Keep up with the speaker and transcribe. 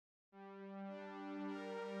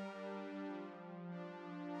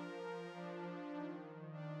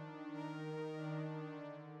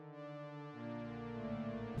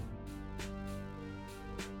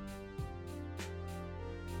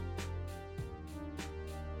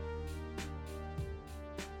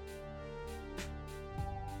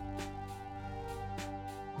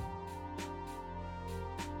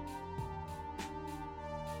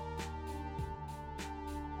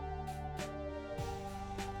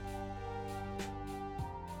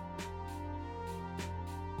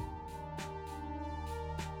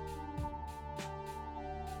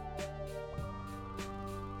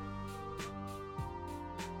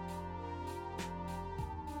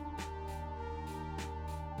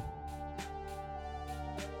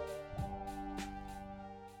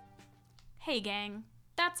Hey gang,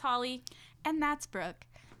 that's Holly. And that's Brooke.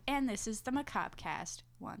 And this is the Macabre Cast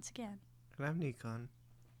once again. And I'm Nikon.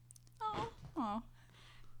 Oh,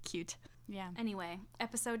 cute. Yeah. Anyway,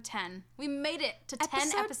 episode 10. We made it to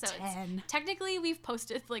 10 episodes. 10. Technically, we've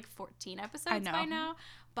posted like 14 episodes by now,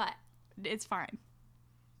 but it's fine.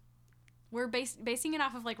 We're basing it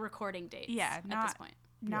off of like recording dates at this point.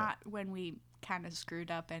 Not when we kind of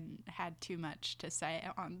screwed up and had too much to say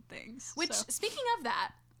on things. Which, speaking of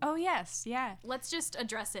that. Oh, yes. Yeah. Let's just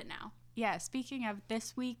address it now. Yeah. Speaking of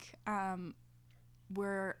this week,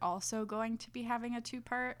 we're also going to be having a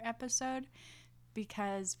 2-part episode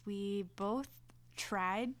because we both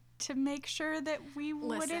tried to make sure that we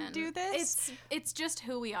wouldn't do this. It's just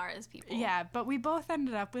who we are as people. Yeah, but we both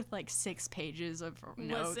ended up with like 6 pages of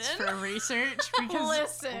notes for research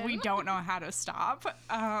because we don't know how to stop.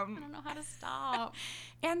 I don't know how to stop.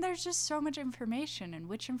 And there's just so much information, and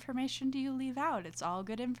which information do you leave out? It's all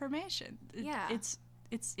good information. Yeah.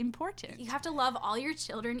 It's important. You have to love all your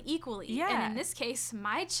children equally. Yeah. And in this case,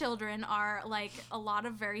 my children are like a lot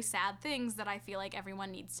of very sad things that I feel like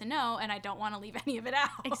everyone needs to know, and I don't want to leave any of it out.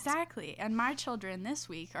 Exactly. And my children this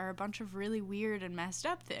week are a bunch of really weird and messed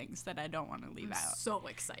up things that I don't want to leave out. So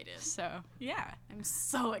excited. So, yeah. I'm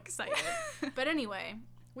so excited. But anyway,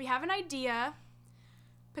 we have an idea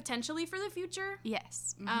potentially for the future.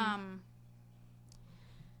 Yes. Mm-hmm.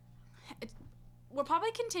 We'll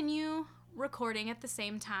probably continue recording at the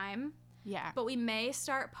same time. Yeah. But we may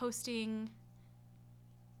start posting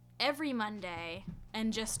every Monday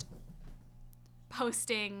and just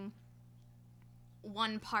posting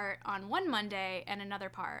one part on one Monday and another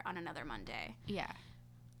part on another Monday. Yeah.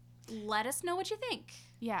 Let us know what you think.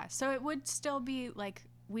 Yeah. So it would still be like,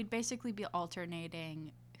 we'd basically be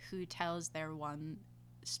alternating who tells their one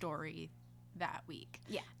story that week.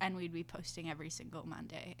 Yeah. And we'd be posting every single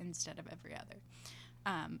Monday instead of every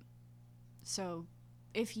other. So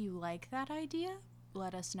if you like that idea,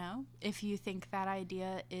 let us know. If you think that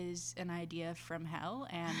idea is an idea from hell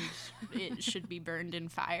and it should be burned in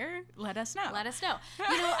fire, let us know. Let us know.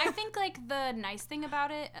 You know, I think like the nice thing about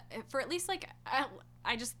it, for at least like,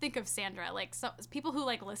 I just think of Sandra, like so people who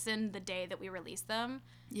like listen the day that we release them,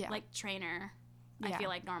 like Trainer, I feel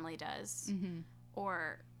like normally does,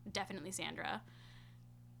 or definitely Sandra.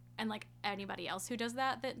 And like anybody else who does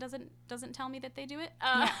that doesn't tell me that they do it.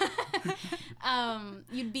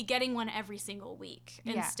 You'd be getting one every single week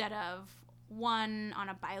instead of one on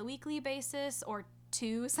a bi-weekly basis or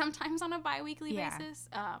 2 sometimes on a bi-weekly basis.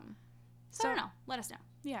 So I don't know. Let us know.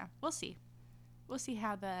 Yeah, we'll see. We'll see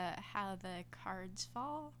how the cards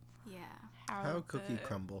fall. Yeah. How cookie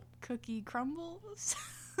crumble. Cookie crumbles.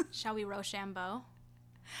 Shall we Rochambeau?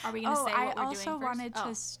 Are we going to say what we're doing first? I also wanted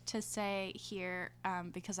to say here,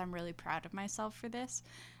 because I'm really proud of myself for this,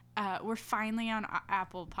 we're finally on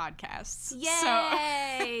Apple Podcasts.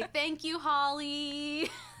 Yay! So. Thank you, Holly.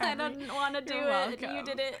 I didn't want to do it. Welcome. You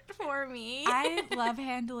did it for me. I love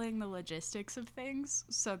handling the logistics of things,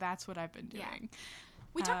 so that's what I've been doing. Yeah.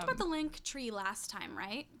 We talked about the link tree last time,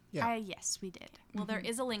 right? Yeah. Yes, we did. Well, there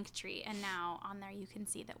is a link tree, and now on there you can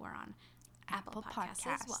see that we're on Apple Podcasts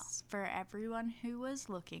as well. For everyone who was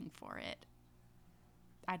looking for it.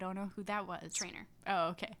 I don't know who that was. Trainer. Oh,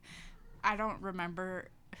 okay. I don't remember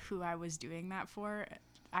who I was doing that for.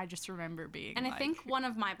 I just remember being I think one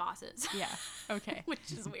of my bosses. Yeah. Okay.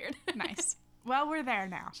 Which is weird. Nice. Well, we're there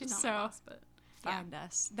now. She's not my boss, but find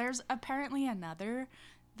us. There's apparently another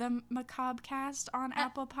The Macabre Cast on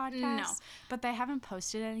Apple Podcasts. No. But they haven't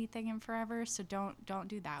posted anything in forever, so don't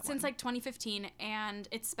do that Since one. like 2015, and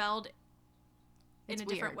it's spelled in a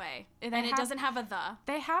different way. And it doesn't have a the.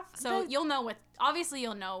 They have you'll know obviously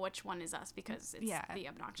you'll know which one is us because it's the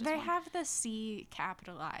obnoxious one. They have the C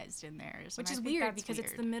capitalized in theirs. Which is weird because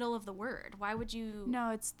it's the middle of the word. Why would you?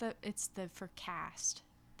 No, it's the for cast.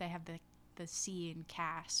 They have the C in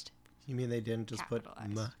cast. You mean they didn't just put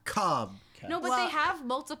macabre cast? No, but they have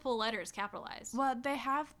multiple letters capitalized. Well, they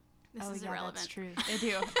have. This is irrelevant. That's true. They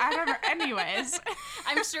do. I don't know. Anyways.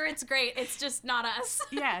 I'm sure it's great. It's just not us.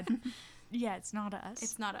 Yeah. Yeah, it's not us.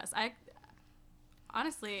 It's not us.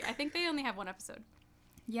 Honestly, I think they only have one episode.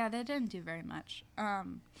 Yeah, they didn't do very much.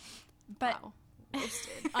 But wow.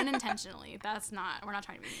 Roasted. Unintentionally. We're not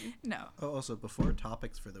trying to be mean. No. Oh, also, before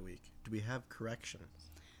topics for the week, do we have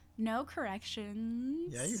corrections? No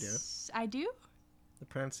corrections. Yeah, you do. I do? The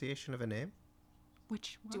pronunciation of a name?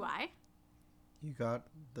 Which one? Do I? You got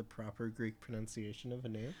the proper Greek pronunciation of a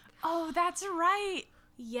name? Oh, that's right.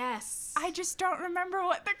 Yes. I just don't remember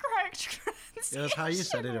what the correct pronunciation It was how you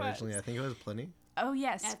said it originally. I think it was Pliny. Oh,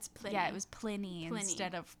 yes. That's Pliny. Yeah, it was Pliny.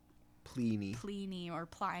 Instead of Pliny. Pliny or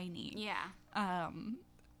Pliny. Yeah.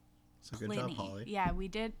 So good job, Holly. Yeah, we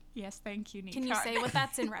did. Yes, thank you, Nika. Can you say what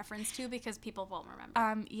that's in reference to? Because people won't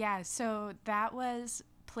remember. Yeah, so that was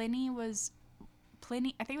Pliny.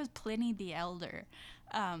 I think it was Pliny the Elder.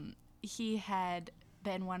 He had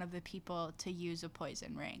been one of the people to use a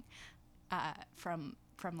poison ring from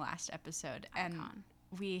last episode. Icon.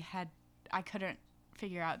 And I couldn't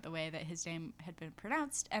figure out the way that his name had been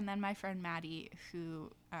pronounced. And then my friend Maddie,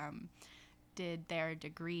 who did their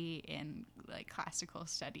degree in like classical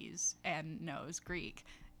studies and knows Greek,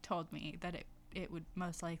 told me that it would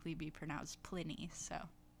most likely be pronounced Pliny. So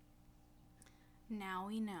now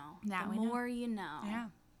we know. Now the we more you know. Yeah.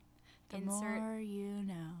 The more you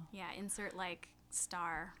know. Yeah, insert like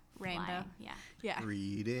star rainbow. Flying. Yeah. Yeah.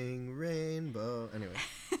 Reading rainbow. Anyway.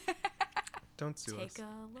 Don't sue us. Take a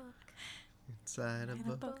look inside a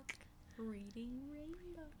book. Reading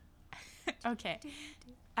rainbow. Okay.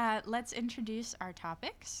 Let's introduce our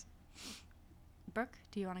topics. Brooke,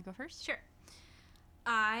 do you want to go first? Sure.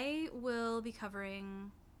 I will be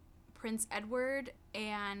covering Prince Edward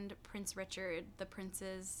and Prince Richard, the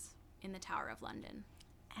princes in the Tower of London.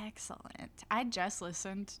 Excellent. I just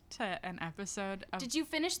listened to an episode of... Did you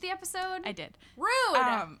finish the episode? I did. Rude!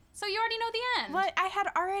 So you already know the end. Well, I had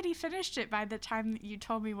already finished it by the time you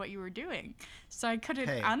told me what you were doing. So I couldn't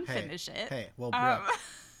unfinish it. Hey, well, Brooke,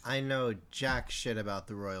 I know jack shit about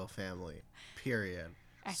the royal family. Period.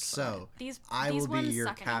 Excellent. So I will be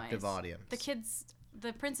your captive audience. The kids,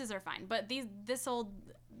 the princes are fine, but these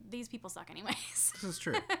people suck anyways. This is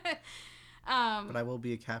true. But I will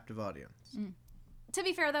be a captive audience. To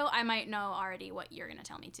be fair, though, I might know already what you're going to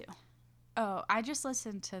tell me, too. Oh, I just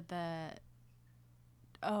listened to the...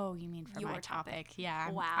 Oh, you mean for your my topic. Yeah,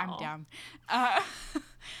 wow. I'm dumb.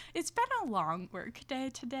 It's been a long work day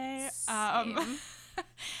today. Same.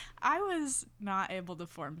 I was not able to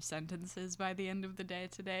form sentences by the end of the day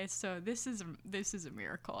today, so this is a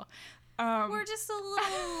miracle. We're just a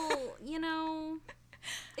little,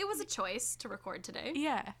 it was a choice to record today.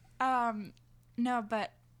 Yeah. No,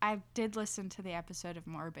 but I did listen to the episode of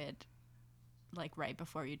Morbid, like right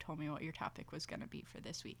before you told me what your topic was going to be for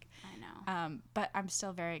this week. I know. But I'm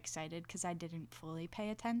still very excited because I didn't fully pay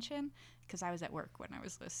attention because I was at work when I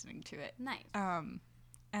was listening to it. Nice.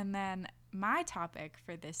 And then my topic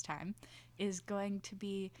for this time is going to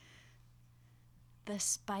be the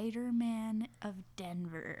Spider-Man of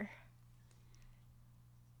Denver.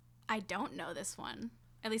 I don't know this one.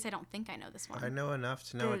 At least I don't think I know this one. I know enough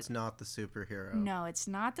to know it's not the superhero. No, it's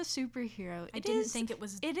not the superhero. I didn't think it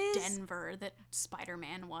was Denver that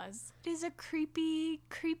Spider-Man was. It is a creepy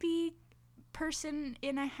person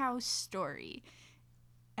in a house story.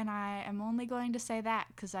 And I am only going to say that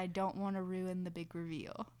because I don't want to ruin the big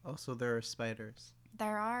reveal. Oh, so there are spiders.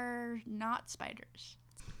 There are not spiders.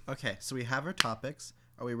 Okay, so we have our topics.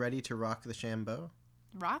 Are we ready to rock the shambo?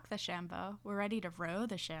 Rock the shambo. We're ready to row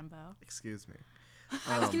the shambo. Excuse me.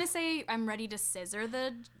 I was gonna say I'm ready to scissor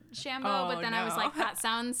the shambo, but then I was like, that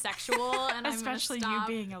sounds sexual, and especially I'm gonna stop.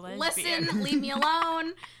 you being a lesbian. Listen, leave me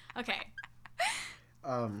alone. Okay.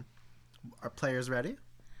 Are players ready?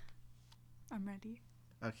 I'm ready.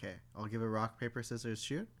 Okay, I'll give a rock, paper, scissors,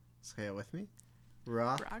 shoot. Say it with me.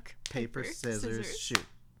 Rock, paper, scissors, shoot.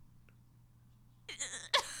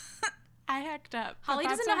 I hacked up. Holly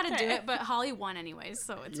doesn't know how to do it, but Holly won anyways,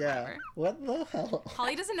 so it's whatever. What the hell?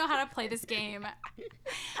 Holly doesn't know how to play this game at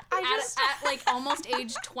like almost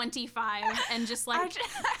age 25 and just like...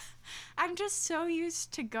 I'm just so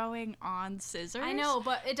used to going on scissors. I know,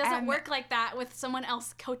 but it doesn't work like that with someone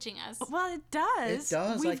else coaching us. Well, it does. It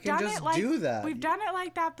does. We've I can just do that. We've done it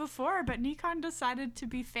like that before, but Nikon decided to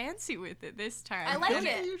be fancy with it this time. I like I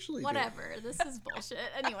it. usually Whatever. This is bullshit.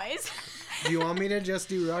 Anyways. Do you want me to just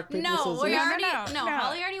do rock, paper, scissors? No, No.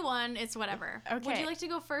 Holly already won. It's whatever. Okay. Would you like to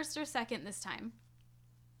go first or second this time?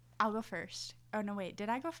 I'll go first. Oh, no, wait. Did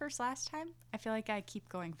I go first last time? I feel like I keep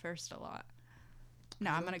going first a lot. No,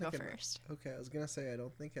 I'm going to go first. Okay, I was going to say I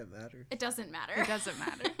don't think it matters. It doesn't matter. It doesn't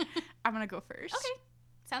matter. I'm going to go first. Okay.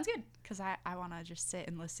 Sounds good. Because I want to just sit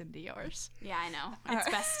and listen to yours. Yeah, I know. It's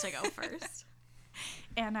best to go first.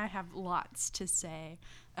 And I have lots to say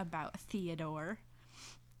about Theodore.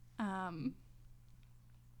 Sorry.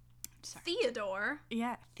 Theodore?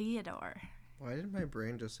 Yeah, Theodore. Why did my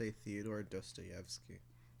brain just say Theodore Dostoevsky?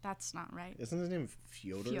 That's not right. Isn't his name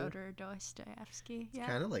Fyodor? Fyodor Dostoevsky. It's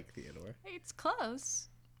kind of like Theodore. It's close.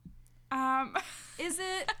 Is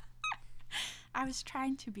it? I was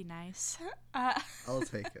trying to be nice. I'll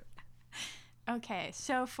take it. Okay,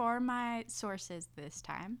 so for my sources this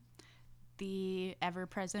time, the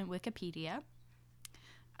ever-present Wikipedia.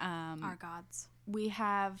 Our gods. We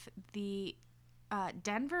have the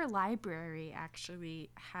Denver Library actually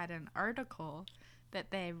had an article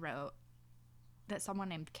that they wrote, that someone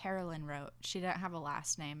named Carolyn wrote. She didn't have a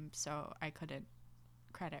last name, so I couldn't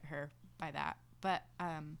credit her by that. But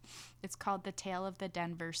it's called The Tale of the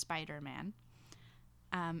Denver Spider-Man.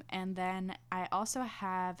 And then I also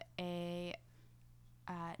have a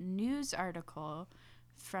news article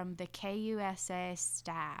from the KUSA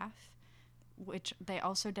staff, which they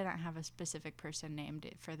also didn't have a specific person named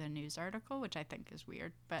it for the news article, which I think is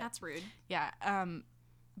weird. But that's rude. Yeah.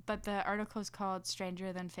 But the article is called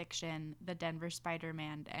Stranger Than Fiction, The Denver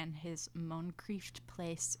Spider-Man and His Moncrief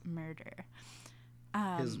Place Murder.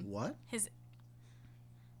 His what? His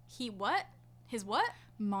what?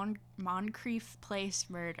 Moncrief Place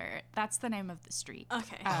Murder. That's the name of the street.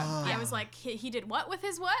 Okay. I was like, he did what with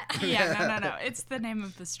his what? Yeah, no. It's the name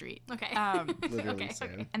of the street. Okay. Literally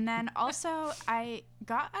okay. And then also, I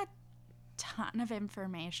got a ton of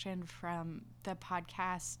information from the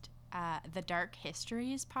podcast, the Dark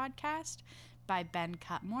Histories podcast by Ben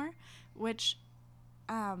Cutmore, which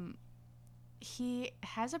he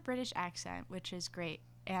has a British accent, which is great.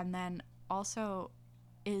 And then also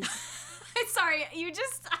is... Sorry,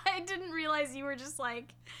 I didn't realize you were just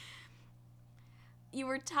like, you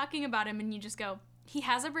were talking about him and you just go, he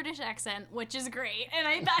has a British accent, which is great.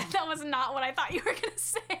 And that was not what I thought you were going to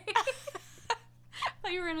say. I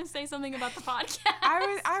thought you were going to say something about the podcast.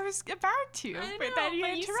 I was about to, but then you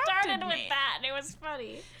interrupted started me. with that and it was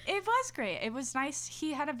funny. It was great. It was nice.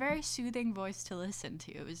 He had a very soothing voice to listen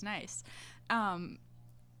to. It was nice.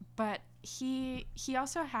 But he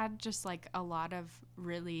also had just like a lot of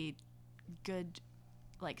really good,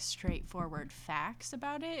 like, straightforward facts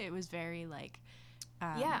about it. It was very like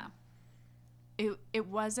it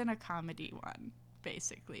wasn't a comedy one,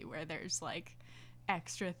 basically, where there's like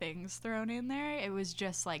extra things thrown in there. It was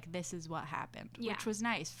just like, this is what happened, which was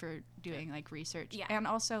nice for doing like research. And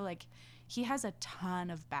also, like, he has a ton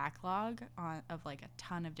of backlog of like a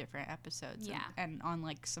ton of different episodes and on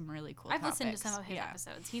like some really cool topics. Listened to some of his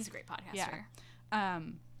episodes. He's a great podcaster.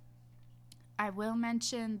 I will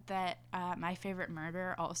mention that My Favorite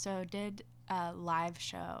Murder also did a live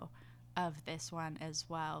show of this one as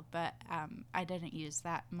well, but I didn't use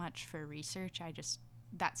that much for research.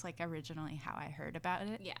 That's like originally how I heard about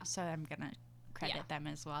it. Yeah. So I'm going to credit them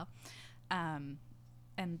as well. And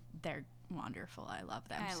they're wonderful. I love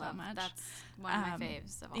them so much. That's one of my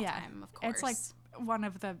faves of all time, of course. It's like one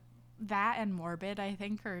of that and Morbid, I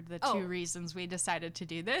think, are the two reasons we decided to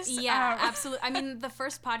do this. Yeah, absolutely. I mean, the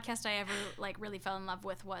first podcast I ever like really fell in love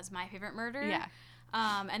with was My Favorite Murder. Yeah.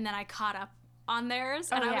 And then I caught up on theirs,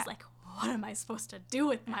 and I was like, what am I supposed to do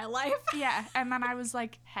with my life? Yeah. And then I was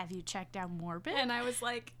like, have you checked out Morbid? And I was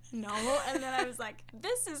like, no. And then I was like,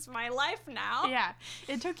 this is my life now. Yeah.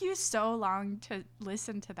 It took you so long to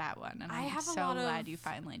listen to that one, and I'm so glad you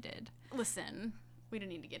finally did. Listen, we don't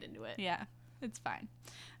need to get into it. Yeah, it's fine.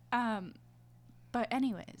 But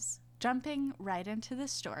anyways, jumping right into the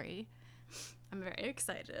story. I'm very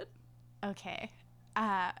excited. Okay.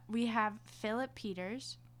 We have Philip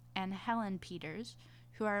Peters and Helen Peters,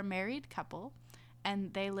 who are a married couple,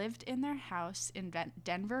 and they lived in their house in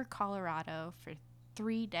Denver, Colorado for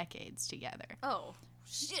 3 decades together. Oh,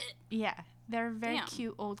 shit. Yeah. They're a very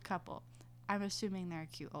cute old couple. I'm assuming they're a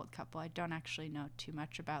cute old couple. I don't actually know too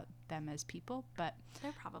much about them as people, but...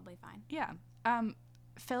 They're probably fine. Yeah.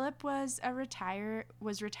 Philip was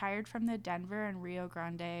retired from the Denver and Rio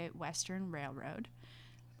Grande Western Railroad.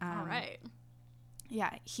 All right.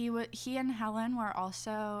 Yeah, he and Helen were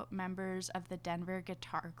also members of the Denver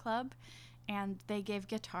Guitar Club, and they gave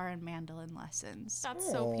guitar and mandolin lessons. That's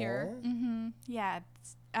so pure. Mm-hmm. Yeah.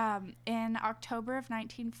 In October of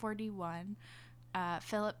 1941,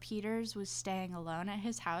 Philip Peters was staying alone at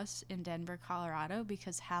his house in Denver, Colorado,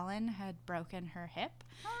 because Helen had broken her hip,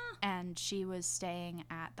 and she was staying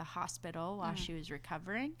at the hospital while she was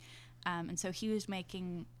recovering. And so he was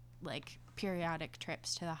making, like, periodic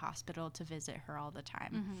trips to the hospital to visit her all the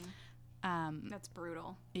time. That's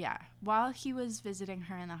brutal. Yeah. While he was visiting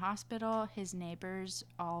her in the hospital, his neighbors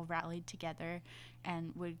all rallied together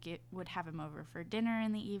and would have him over for dinner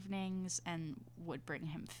in the evenings and would bring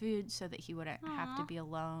him food so that he wouldn't have to be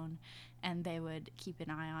alone, and they would keep an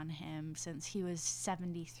eye on him since he was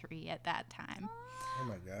 73 at that time. Oh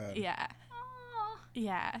my God. Yeah.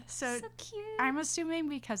 Yeah. So cute. I'm assuming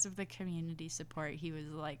because of the community support, he was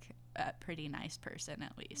like a pretty nice person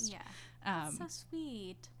at least. Yeah. That's so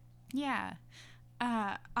sweet. Yeah.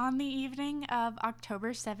 On the evening of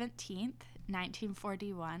October 17th,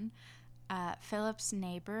 1941, Philip's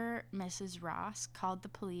neighbor, Mrs. Ross, called the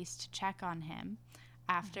police to check on him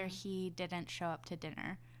after he didn't show up to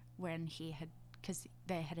dinner because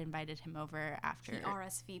they had invited him over after. He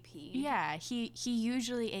RSVP. Yeah, he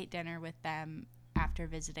usually ate dinner with them after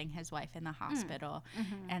visiting his wife in the hospital.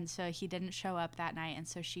 And so he didn't show up that night, and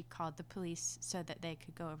so she called the police so that they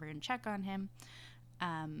could go over and check on him.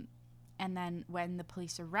 And then when the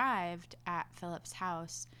police arrived at Philip's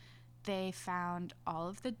house, they found all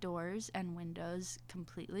of the doors and windows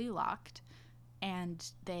completely locked, and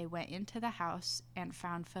they went into the house and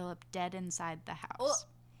found Philip dead inside the house. Oh.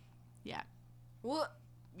 Yeah. What?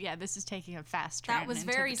 Yeah, this is taking a fast turn. That was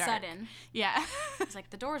very sudden. Yeah. It's like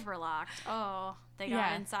the doors were locked. Oh, they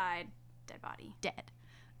got inside. Dead body. Dead.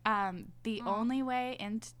 The only way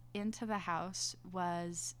into the house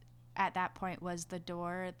was, at that point, was the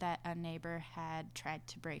door that a neighbor had tried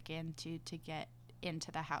to break into to get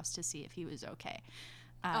into the house to see if he was okay.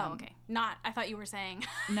 Okay. I thought you were saying.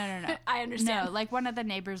 No. I understand. No, like one of the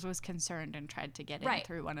neighbors was concerned and tried to get in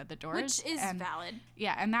through one of the doors. Which is valid.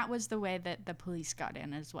 Yeah, and that was the way that the police got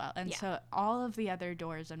in as well. And so all of the other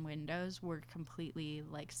doors and windows were completely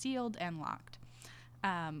like sealed and locked.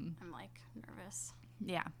 I'm like nervous.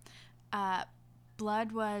 Yeah.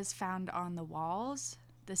 Blood was found on the walls,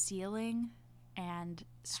 the ceiling, and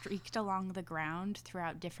streaked along the ground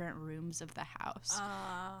throughout different rooms of the house.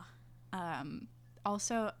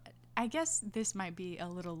 Also, I guess this might be a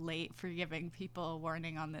little late for giving people a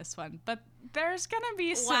warning on this one, but there's going to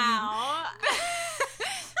be some... Wow.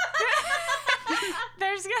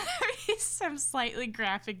 There's going to be some slightly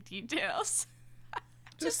graphic details.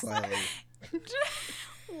 Just slightly.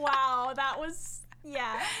 Wow, that was...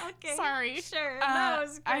 Yeah, okay. Sorry. Sure, that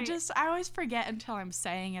was great. I always forget until I'm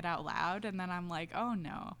saying it out loud, and then I'm like, oh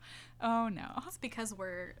no. It's because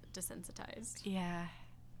we're desensitized. Yeah.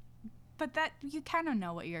 But that, you kind of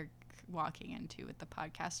know what you're walking into with the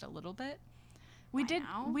podcast a little bit. We did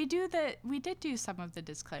do some of the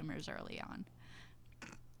disclaimers early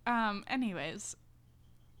on. Anyways,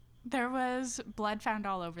 there was blood found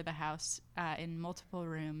all over the house, in multiple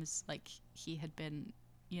rooms, like he had been,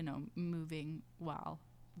 moving while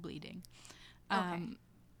bleeding. Okay.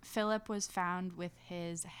 Philip was found with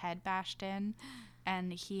his head bashed in,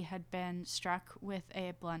 and he had been struck with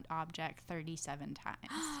a blunt object 37 times.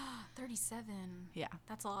 37? Yeah.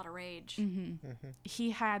 That's a lot of rage.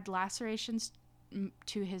 He had lacerations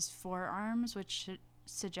to his forearms, which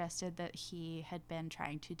suggested that he had been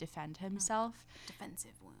trying to defend himself.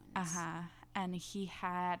 Defensive wounds. And he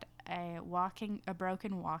had a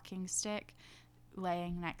broken walking stick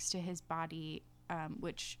laying next to his body,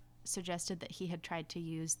 which suggested that he had tried to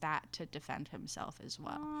use that to defend himself as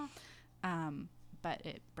well. But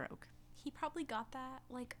it broke. He probably got that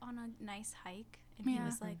like on a nice hike, and he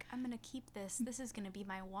was like, I'm gonna keep this. This is gonna be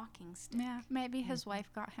my walking stick. Yeah, maybe his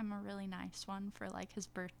wife got him a really nice one for like his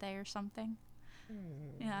birthday or something.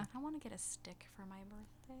 Yeah. I want to get a stick for my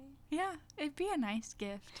birthday. Yeah, it'd be a nice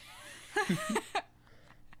gift.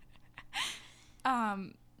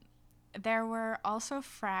 There were also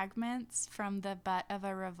fragments from the butt of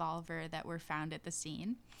a revolver that were found at the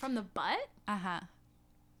scene. From the butt?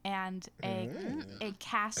 And a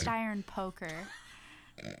cast iron poker.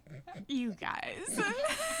 You guys.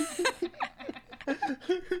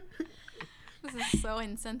 This is so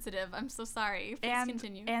insensitive. I'm so sorry. Please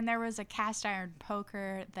continue. And there was a cast iron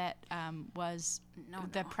poker that was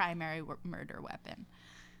the primary murder weapon.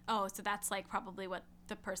 Oh, so that's like probably what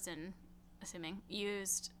the person, assuming,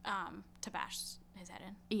 used to bash his head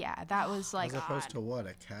in. Yeah, that was like... As opposed to what,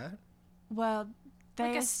 a cat? Well...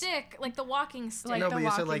 Like a stick, like the walking stick. No, but you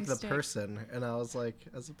said like the person, and I was like,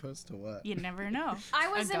 as opposed to what? You never know. I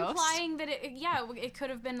was implying that it could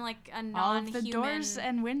have been like a non-human. All of the doors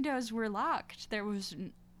and windows were locked. There was...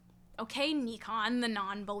 Okay, Nikon, the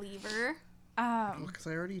non-believer. Because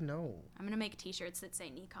I already know. I'm going to make t-shirts that say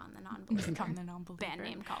Nikon, the non-believer. Nikon, the non-believer. Band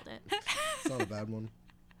name called it. It's not a bad one.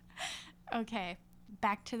 Okay,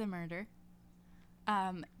 back to the murder.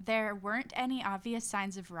 There weren't any obvious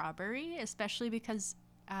signs of robbery, especially because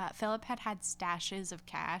Philip had stashes of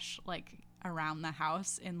cash like around the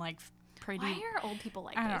house in like pretty... Why are old people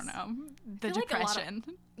like I this? don't know. The Depression.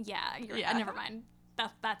 Never mind.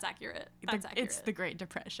 That's accurate. It's the Great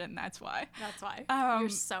Depression. That's why. That's why. You're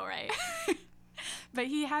so right. But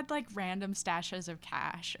he had like random stashes of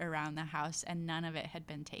cash around the house, and none of it had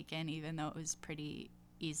been taken, even though it was pretty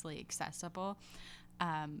easily accessible.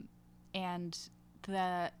 And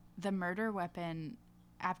the murder weapon,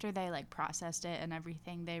 after they like processed it and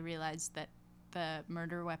everything, they realized that the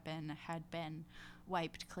murder weapon had been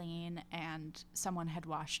wiped clean and someone had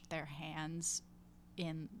washed their hands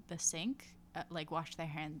in the sink like wash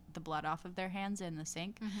the blood off of their hands in the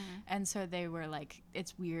sink. And so they were like,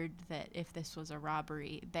 it's weird that if this was a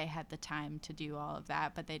robbery, they had the time to do all of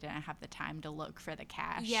that, but they didn't have the time to look for the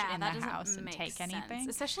cash in the house and take sense. anything.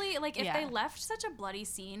 Especially like if they left such a bloody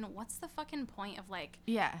scene, what's the fucking point of like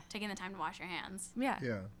taking the time to wash your hands?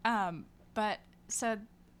 But so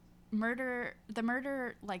the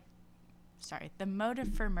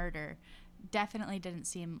motive for murder definitely didn't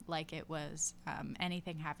seem like it was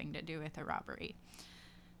anything having to do with a robbery.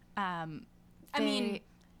 I mean,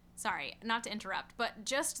 sorry, not to interrupt, but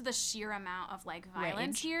just the sheer amount of like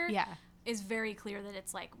violence here is very clear that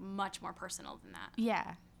it's like much more personal than that.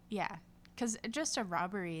 Yeah. Because just a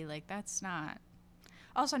robbery, like that's not.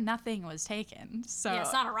 Also, nothing was taken, so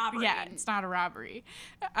it's not a robbery. Yeah, it's not a robbery.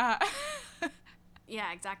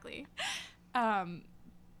 Yeah, exactly.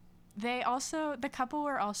 The couple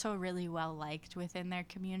were also really well liked within their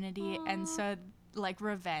community. Aww. And so like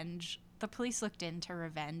revenge, the police looked into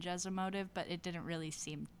revenge as a motive, but it didn't really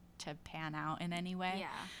seem to pan out in any way.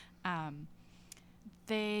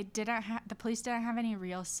 The police didn't have any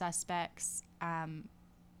real suspects,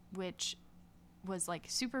 which was like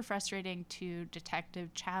super frustrating to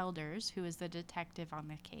Detective Childers, who is the detective on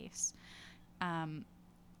the case.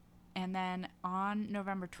 And then on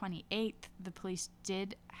November 28th, the police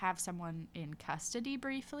did have someone in custody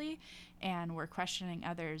briefly and were questioning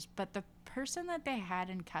others. But the person that they had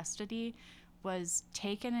in custody was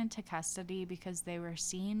taken into custody because they were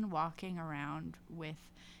seen walking around with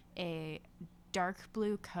a dark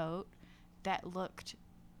blue coat that looked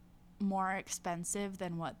more expensive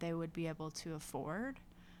than what they would be able to afford.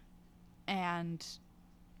 And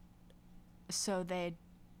so the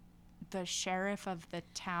sheriff of the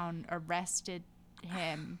town arrested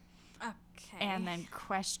him and then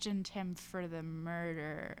questioned him for the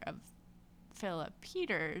murder of Philip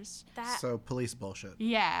Peters. So police bullshit.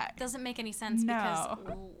 Yeah. Doesn't make any sense because,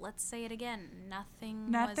 let's say it again,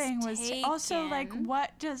 nothing was taken. Also, like,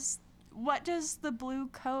 what does the blue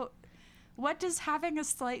coat, what does having a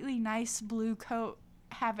slightly nice blue coat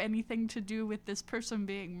have anything to do with this person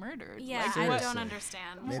being murdered? Yeah, like, I don't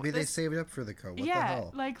understand. Maybe they saved up for the coat. What the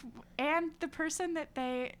hell? Like, and the person that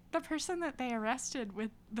they arrested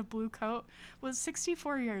with the blue coat was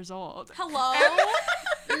 64 years old. Hello?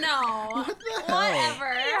 No.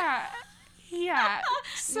 Whatever. Yeah.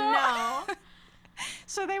 So, no.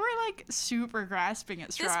 So they were like super grasping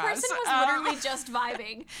at straws. This person was literally just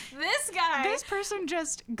vibing. This person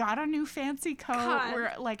just got a new fancy coat.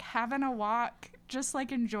 We're like having a walk, just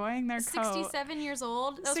like enjoying their coat. 67 years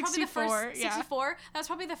old. That was 64, probably the first 64. That was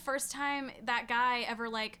probably the first time that guy ever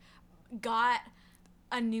like got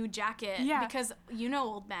a new jacket. Yeah. Because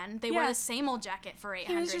old men, they wear the same old jacket for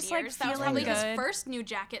 800 years. Like, that was probably his first new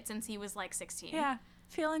jacket since he was like 16. Yeah.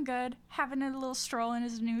 Feeling good, having a little stroll in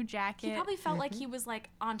his new jacket. He probably felt like he was like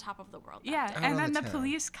on top of the world. Yeah, and then the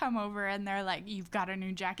police come over and they're like, "You've got a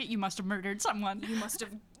new jacket. You must have murdered someone. You must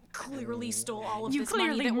have clearly stole all of this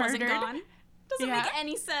money that wasn't gone." Doesn't make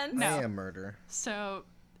any sense. No. I am murder. So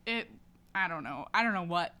I don't know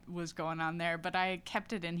what was going on there, but I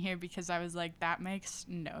kept it in here because I was like, that makes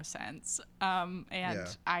no sense.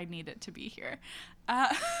 I need it to be here.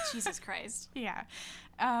 Jesus Christ. Yeah.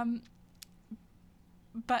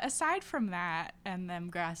 But aside from that and them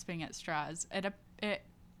grasping at straws, it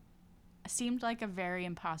seemed like a very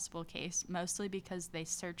impossible case, mostly because they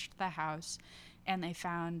searched the house and they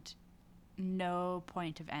found no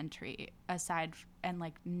point of entry and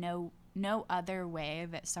no other way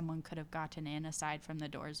that someone could have gotten in aside from the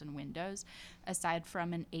doors and windows, aside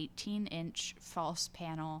from an 18-inch false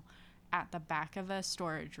panel at the back of a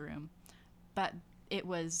storage room. But it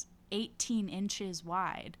was 18 inches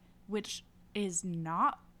wide, which is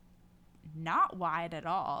not wide at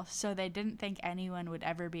all, so they didn't think anyone would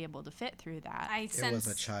ever be able to fit through that. It was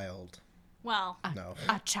a child. Well,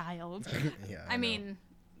 a child. Yeah, I mean,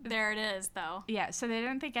 there it is, though. Yeah, so they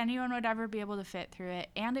didn't think anyone would ever be able to fit through it,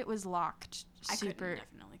 and it was locked. Definitely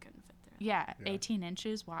couldn't fit through it. Yeah, 18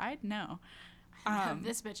 inches wide? No.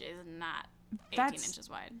 This bitch is not 18 inches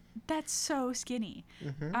wide. That's so skinny.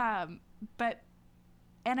 Mm-hmm.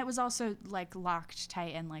 And it was also, like, locked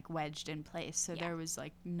tight and, like, wedged in place. So there was,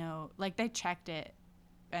 like, no... Like, they checked it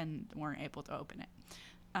and weren't able to open it.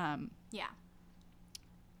 Yeah.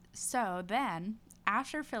 So then,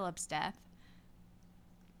 after Philip's death,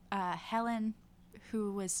 Helen,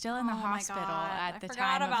 who was still in the hospital at the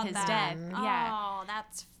time of his death... Oh,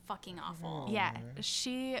 that's fucking awful. Yeah.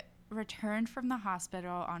 She returned from the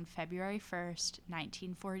hospital on February 1st,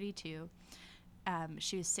 1942.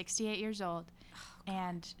 She was 68 years old.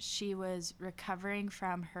 And she was recovering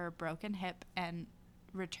from her broken hip and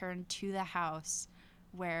returned to the house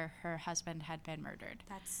where her husband had been murdered.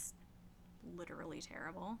 That's literally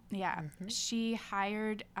terrible. Yeah. Mm-hmm. She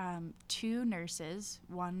hired 2 nurses,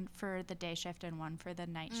 one for the day shift and one for the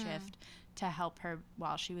night shift, to help her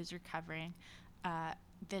while she was recovering.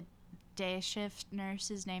 The day shift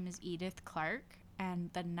nurse's name is Edith Clark, and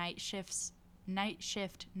the night shift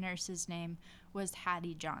nurse's name was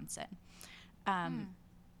Hattie Johnson.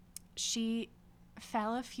 She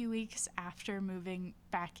fell a few weeks after moving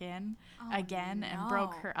back in and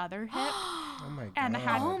broke her other hip. Oh my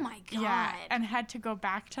god. Yeah, and had to go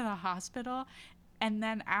back to the hospital. And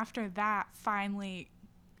then after that, finally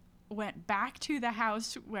went back to the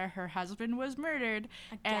house where her husband was murdered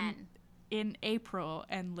and in April,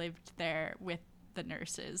 and lived there with the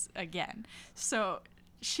nurses again. So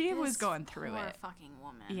she was going through it. Poor fucking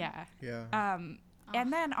woman. Yeah. Yeah.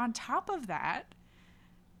 And then on top of that,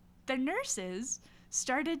 the nurses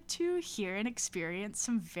started to hear and experience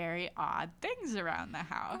some very odd things around the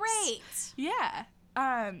house. Great. Yeah.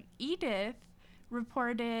 Edith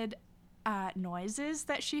reported noises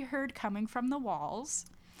that she heard coming from the walls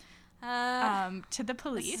to the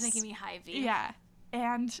police. This is making me high-vy. Yeah.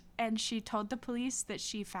 And she told the police that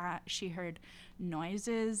she heard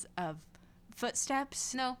noises of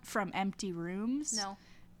footsteps from empty rooms. No.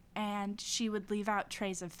 And she would leave out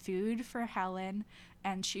trays of food for Helen,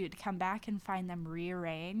 and she would come back and find them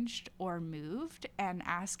rearranged or moved and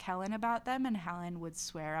ask Helen about them, and Helen would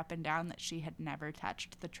swear up and down that she had never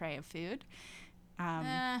touched the tray of food.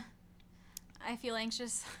 I feel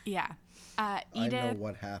anxious. Yeah. Edith, I know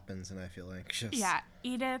what happens and I feel anxious. Yeah.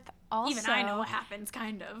 Edith also... Even I know what happens,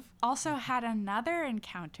 kind of. Also had another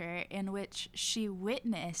encounter in which she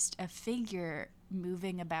witnessed a figure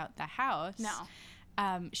moving about the house. No.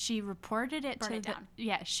 She reported it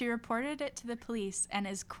she reported it to the police, and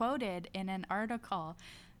is quoted in an article,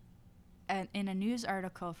 in a news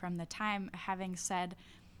article from the time, having said,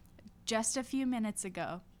 "Just a few minutes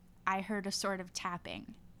ago, I heard a sort of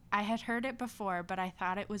tapping. I had heard it before, but I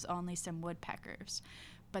thought it was only some woodpeckers.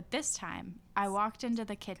 But this time, I walked into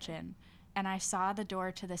the kitchen, and I saw the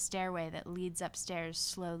door to the stairway that leads upstairs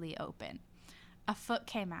slowly open. A foot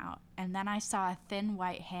came out, and then I saw a thin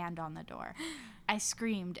white hand on the door. I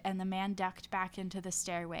screamed, and the man ducked back into the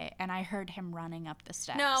stairway, and I heard him running up the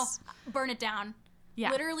steps." No, burn it down.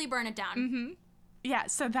 Yeah. Literally burn it down. Mm-hmm. Yeah,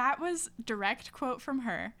 so that was direct quote from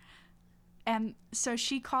her. And so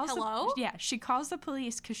she calls she calls the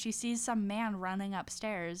police because she sees some man running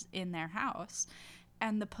upstairs in their house.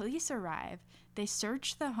 And the police arrive. They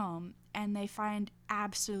search the home, and they find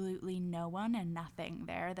absolutely no one and nothing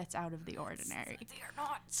there that's out of the ordinary. They're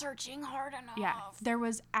not searching hard enough. Yeah, there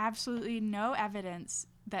was absolutely no evidence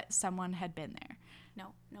that someone had been there.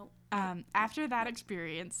 No. After that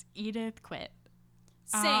experience, Edith quit.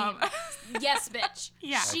 Same. Yes, bitch.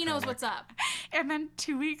 Yeah. She knows what's up. And then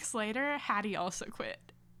 2 weeks later, Hattie also quit.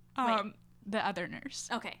 The other nurse.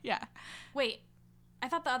 Okay. Yeah. Wait, I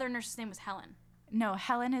thought the other nurse's name was Helen. No,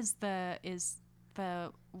 Helen is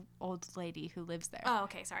the old lady who lives there. Oh,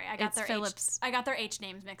 okay. Sorry, I got their H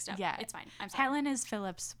names mixed up. Yeah, it's fine. I'm sorry. Helen is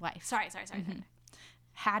Philip's wife. Sorry. Mm-hmm.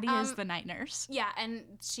 Hattie is the night nurse. Yeah, and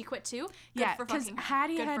she quit too. Good for fucking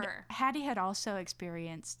her. Hattie had also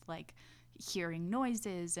experienced like hearing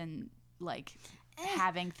noises and like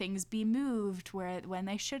having things be moved when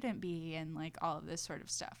they shouldn't be, and like all of this sort of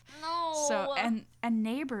stuff. No. So and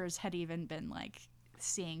neighbors had even been like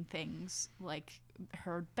seeing things, like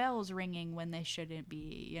heard bells ringing when they shouldn't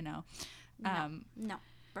be, you know. No,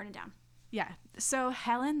 burn it down. Yeah. So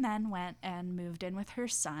Helen then went and moved in with her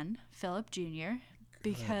son, Philip Jr.,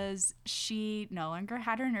 because she no longer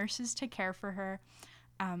had her nurses to care for her.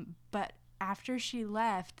 But after she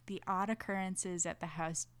left, the odd occurrences at the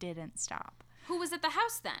house didn't stop. Who was at the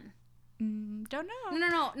house then? Don't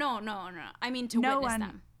know. No. I mean, to witness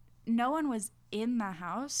them. No one was in the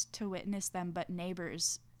house to witness them, but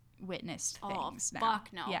neighbors witnessed things. Fuck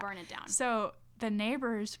no. Yeah. Burn it down. So the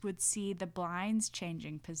neighbors would see the blinds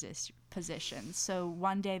changing positions. So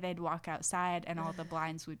one day they'd walk outside and all the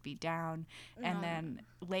blinds would be down. And then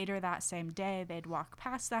later that same day, they'd walk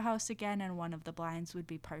past the house again and one of the blinds would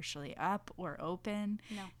be partially up or open.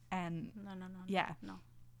 No. And No. yeah. No.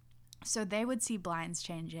 So they would see blinds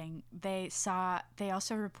changing. They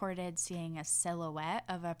also reported seeing a silhouette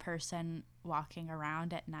of a person walking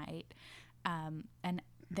around at night. And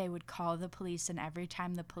they would call the police, and every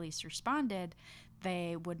time the police responded,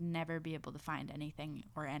 they would never be able to find anything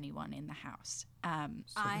or anyone in the house. So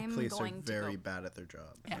the police are very bad at their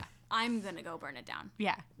job. Yeah. I'm going to go burn it down.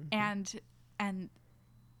 Yeah. Mm-hmm. And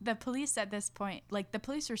the police at this point, like, the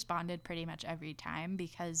police responded pretty much every time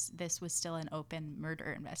because this was still an open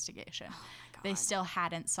murder investigation. Oh my God. They still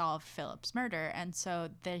hadn't solved Philip's murder, and so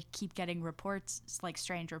they keep getting reports, like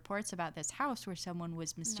strange reports about this house where someone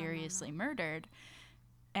was mysteriously murdered,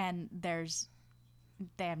 and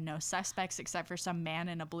they have no suspects except for some man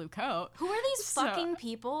in a blue coat. Who are these fucking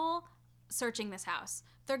people searching this house?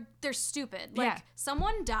 They're stupid. Like,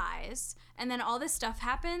 someone dies, and then all this stuff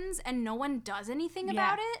happens, and no one does anything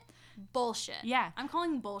about it? Bullshit. Yeah. I'm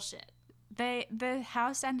calling bullshit. The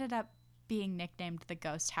house ended up being nicknamed the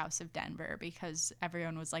Ghost House of Denver because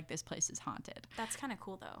everyone was like, this place is haunted. That's kind of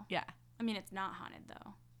cool, though. Yeah. I mean, it's not haunted,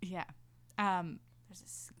 though. Yeah. There's a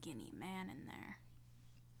skinny man in there.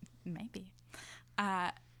 Maybe.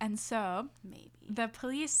 And so maybe the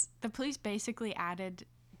police basically added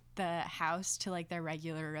the house to like their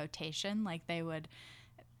regular rotation. Like they would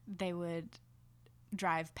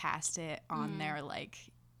drive past it on their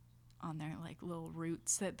little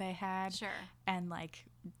routes that they had. Sure. And like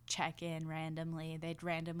check in randomly. They'd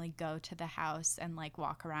randomly go to the house and like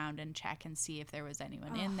walk around and check and see if there was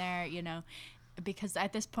anyone in there, you know, because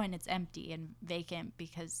at this point it's empty and vacant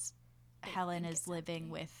because Helen is living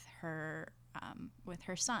with her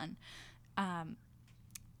son.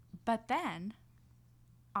 But then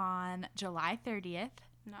on July 30th,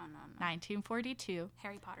 1942.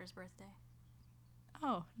 Harry Potter's birthday.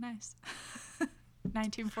 Oh, nice.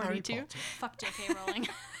 1942. Fuck J.K. Rowling.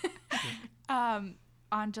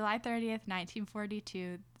 On July 30th,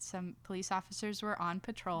 1942, some police officers were on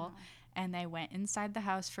patrol and they went inside the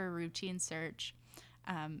house for a routine search.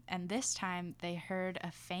 And this time they heard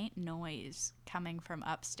a faint noise coming from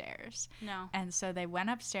upstairs. No. And so they went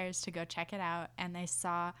upstairs to go check it out, and they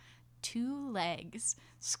saw 2 legs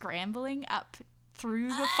scrambling up through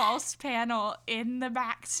the false panel in the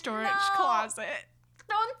back storage closet.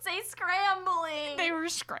 Don't say scrambling. They were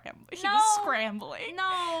scrambling. He was scrambling.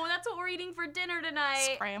 No, that's what we're eating for dinner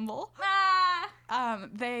tonight. Scramble. Ah.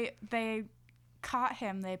 They caught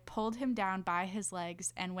him. They pulled him down by his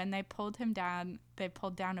legs, and when they pulled him down, they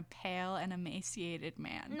pulled down a pale and emaciated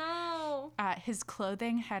man. No. His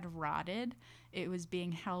clothing had rotted. It was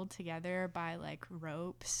being held together by like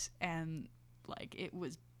ropes, and like it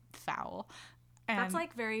was foul. And that's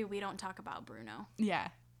like very we don't talk about Bruno. Yeah.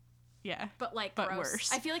 But like but gross.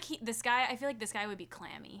 Worse. I feel like this guy would be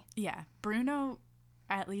clammy. Yeah. Bruno,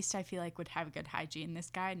 at least I feel like would have good hygiene. This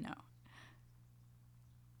guy, no.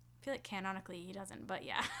 I feel like canonically he doesn't, but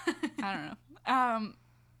yeah. I don't know.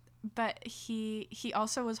 But he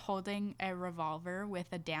also was holding a revolver with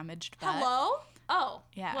a damaged butt. Hello? Oh.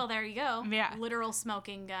 Yeah. Well, there you go. Yeah. Literal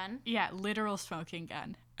smoking gun. Yeah, literal smoking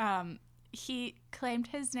gun. He claimed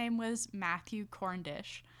his name was Matthew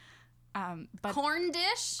Corndish. But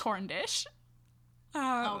Corndish.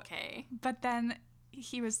 Okay. But then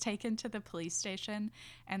he was taken to the police station,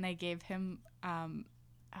 and they gave him I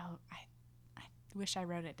wish I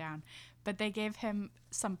wrote it down, but they gave him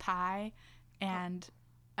some pie and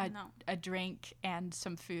a drink and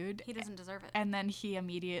some food. He doesn't deserve it. And then he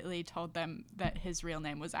immediately told them that his real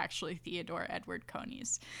name was actually Theodore Edward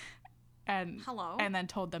Coneys. And hello. And then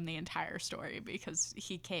told them the entire story because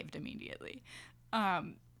he caved immediately.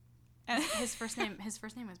 His first name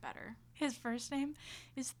was better. His first name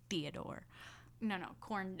is Theodore. No,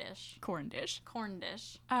 Corndish.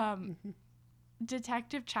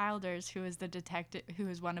 Detective Childers, who is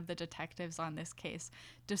one of the detectives on this case,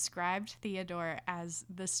 described Theodore as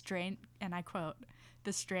and I quote,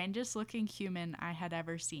 "the strangest looking human I had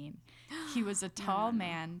ever seen. He was a tall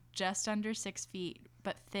man, just under 6 feet,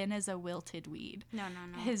 but thin as a wilted weed. No.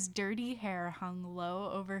 His dirty hair hung low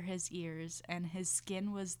over his ears, and his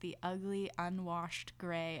skin was the ugly, unwashed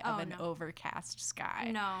gray of an overcast sky."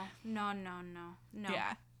 No.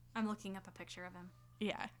 Yeah. I'm looking up a picture of him.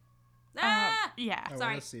 Yeah. Yeah. I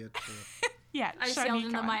Sorry. want to see it too. Yeah. I just yelled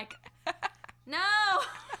in the mic. No.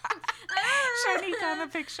 Show Nico the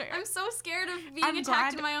picture. I'm so scared of being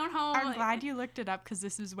attacked in my own home. I'm glad you looked it up because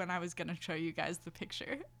this is when I was going to show you guys the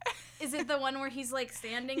picture. Is it the one where he's like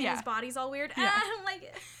standing and his body's all weird? Yeah. I'm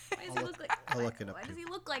like, why does he look like that? I'll look it up. Why does he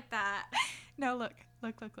look like that? No, look.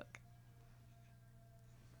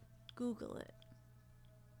 Google it.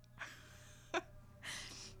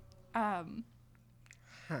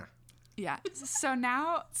 Yeah. So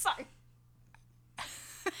now, sorry.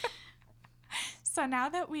 So now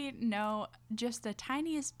that we know just the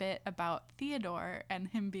tiniest bit about Theodore and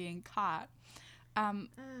him being caught,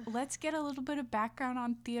 let's get a little bit of background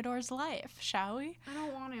on Theodore's life, shall we? I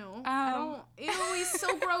don't want to. Ew, he's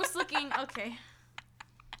so gross looking. Okay.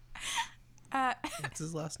 What's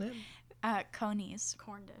his last name? Coneys.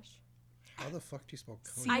 Corndish. How the fuck do you spell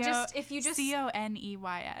Coneys? If you just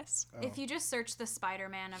Coneys. If you just search the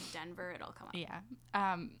Spider-Man of Denver, it'll come up. Yeah.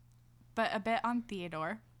 But a bit on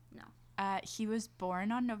Theodore. No. He was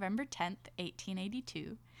born on November 10th,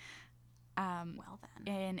 1882. Well then.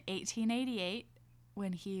 In 1888,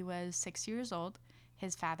 when he was 6 years old,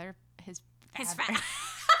 his father. His father.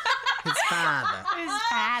 His father.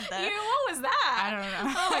 What was that? I don't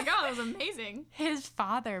know. Oh my god, that was amazing. His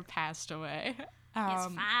father passed away. His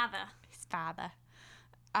father.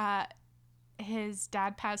 His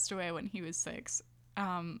dad passed away when he was 6.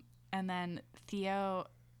 And then Theo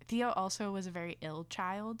also was a very ill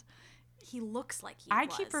child. He looks like he I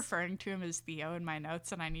keep referring to him as Theo in my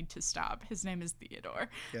notes, and I need to stop. His name is Theodore.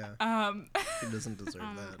 Yeah. He doesn't deserve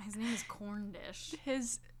that. His name is Corndish.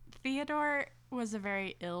 Theodore was a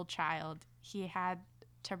very ill child. He had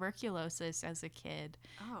tuberculosis as a kid.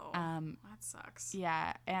 Oh, that sucks.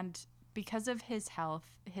 Yeah, and because of his health,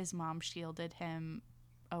 his mom shielded him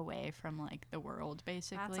away from like the world,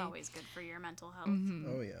 basically. That's always good for your mental health. Mm-hmm.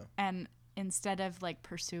 Oh yeah. And instead of like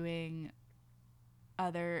pursuing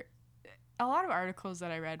a lot of articles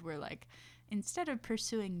that I read were like, instead of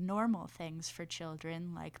pursuing normal things for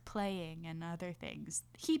children like playing and other things,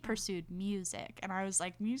 he pursued music. And I was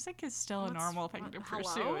like, music is still a normal thing to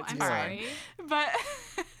pursue. It's I'm fine. sorry. But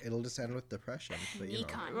it'll just end with depression. But,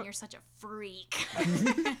 Nikon, you're such a freak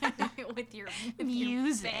with your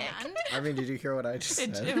music. Band. I mean, did you hear what I just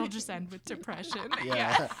said? It'll just end with depression.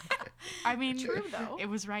 Yeah. I mean, true though. It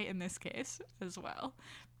was right in this case as well.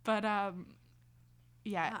 But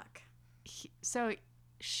yeah. Fuck. So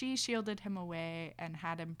she shielded him away and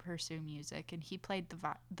had him pursue music, and he played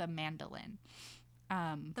the mandolin.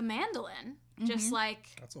 The mandolin, just like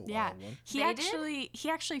that's a wild one. He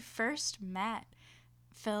actually first met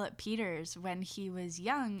Philip Peters when he was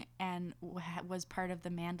young and was part of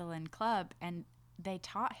the mandolin club, and they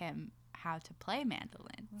taught him how to play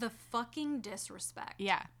mandolin. The fucking disrespect.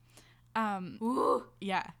 Yeah. Ooh.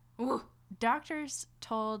 Yeah. Ooh. Doctors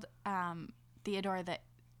told Theodore that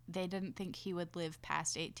they didn't think he would live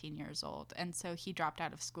past 18 years old, and so he dropped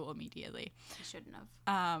out of school immediately. He shouldn't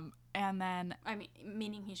have. And then... I mean,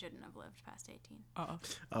 meaning he shouldn't have lived past 18.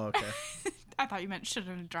 Oh, okay. I thought you meant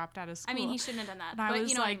shouldn't have dropped out of school. I mean, he shouldn't have done that, and but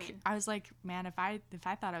you know what I mean. I was like, man, if I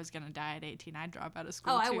thought I was going to die at 18, I'd drop out of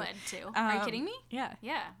school, too. I would, too. Are you kidding me? Yeah.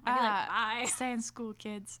 Yeah. I'd be like, bye. Stay in school,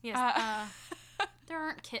 kids. Yes. There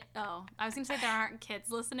aren't kids. Oh, I was going to say there aren't kids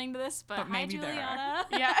listening to this, but maybe hi, Juliana.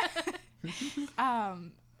 There are. Yeah.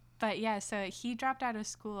 But yeah, so he dropped out of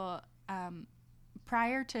school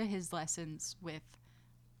prior to his lessons with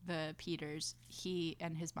the Peters. He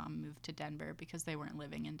and his mom moved to Denver because they weren't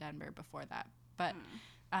living in Denver before that. But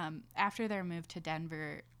after their move to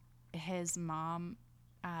Denver, his mom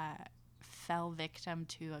fell victim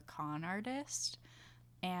to a con artist.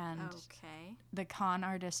 And the con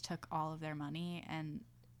artist took all of their money, and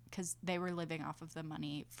because they were living off of the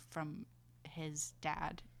money from his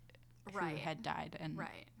dad who had died, and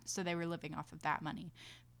so they were living off of that money,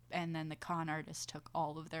 and then the con artist took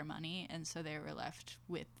all of their money, and so they were left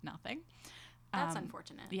with nothing. That's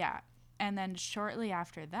unfortunate. Yeah. And then shortly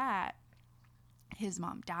after that, his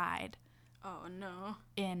mom died. Oh no.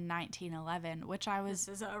 In 1911, which This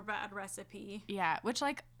is a bad recipe. Yeah, which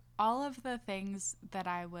like all of the things that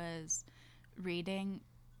I was reading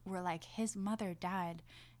were like, his mother died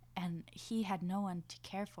and he had no one to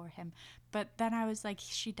care for him. But then I was like,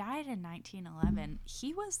 she died in 1911.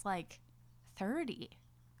 He was like 30.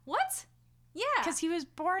 What? Yeah. Because he was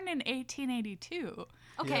born in 1882.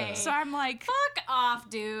 Okay. Yeah. So I'm like... Fuck off,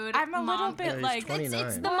 dude. I'm a little bit like...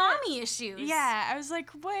 It's the mommy issues. Yeah. I was like,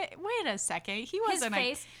 wait a second. He wasn't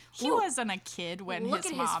a kid when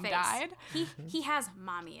his mom died. He has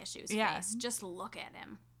mommy issues face. Just look at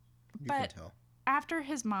him. You can tell. After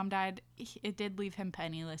his mom died, it did leave him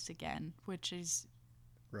penniless again, which is...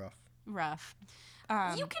 Rough.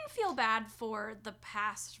 You can feel bad for the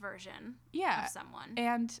past version of someone.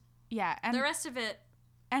 And the rest of it...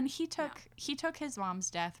 And he took his mom's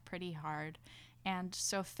death pretty hard. And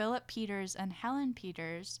so Philip Peters and Helen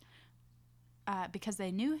Peters, because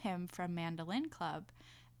they knew him from Mandolin Club,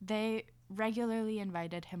 they regularly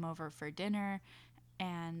invited him over for dinner,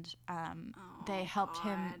 and they helped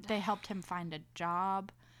him find a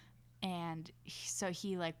job. And so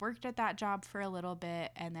he like worked at that job for a little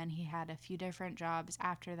bit, and then he had a few different jobs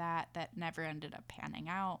after that never ended up panning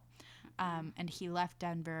out. And he left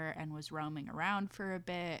Denver and was roaming around for a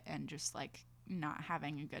bit and just like not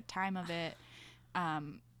having a good time of it.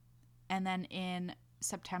 And then in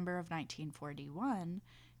September of 1941,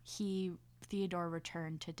 Theodore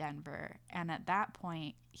returned to Denver. And at that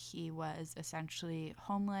point, he was essentially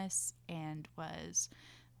homeless and was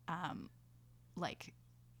like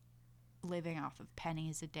living off of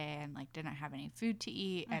pennies a day and like didn't have any food to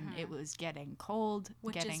eat, and it was getting cold,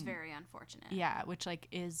 which is very unfortunate. Yeah, which like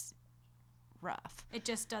is rough. It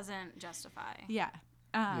just doesn't justify. Yeah.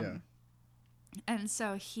 And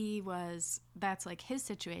so that's like his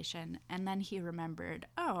situation. And then he remembered,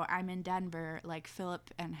 oh, I'm in Denver. Like Philip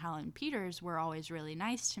and Helen Peters were always really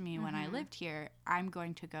nice to me when I lived here. I'm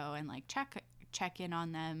going to go and like check in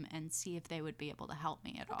on them and see if they would be able to help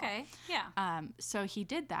me at all. Okay, yeah. So he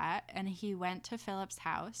did that, and he went to Philip's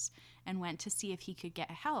house and went to see if he could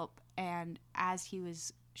get help. And as he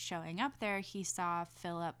was showing up there, he saw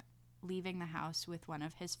Philip leaving the house with one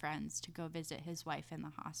of his friends to go visit his wife in the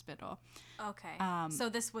hospital. Okay. So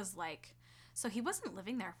this was like, so he wasn't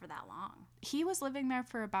living there for that long. He was living there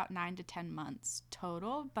for about 9 to 10 months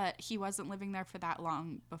total, but he wasn't living there for that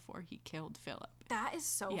long before he killed Philip. That is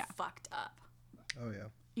so fucked up. Oh, yeah.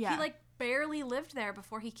 Yeah. He like barely lived there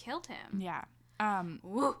before he killed him. Yeah.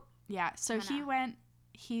 Woo. Yeah. So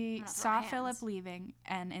he saw Philip leaving,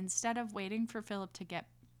 and instead of waiting for Philip to get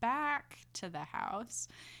back to the house,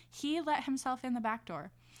 he let himself in the back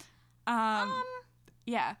door.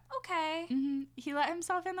 Yeah. Okay. Mm-hmm. He let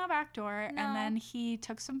himself in the back door, and then he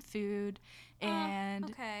took some food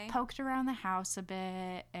and poked around the house a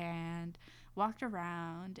bit and walked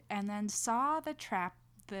around, and then saw the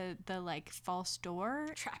like false door.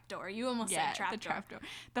 Trap door. You almost said trap door.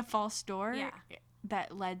 The false door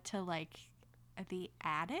that led to like the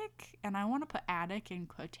attic, and I want to put attic in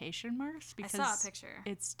quotation marks because I saw a picture.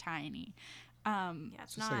 It's tiny.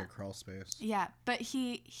 It's just like a crawl space. Yeah, but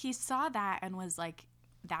he saw that and was like,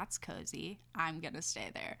 that's cozy. I'm going to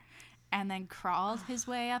stay there. And then crawled his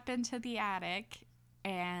way up into the attic,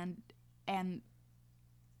 and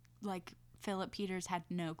like Philip Peters had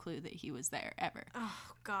no clue that he was there ever. Oh,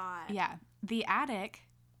 God. Yeah. The attic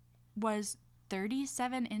was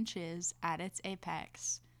 37 inches at its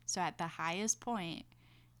apex. So at the highest point,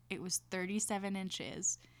 it was 37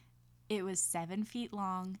 inches. It was 7 feet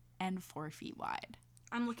long and 4 feet wide.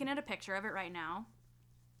 I'm looking at a picture of it right now.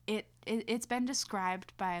 It's been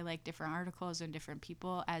described by like different articles and different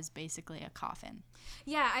people as basically a coffin.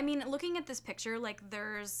 Yeah, I mean, looking at this picture, like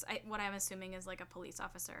there's what I'm assuming is like a police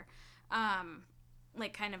officer,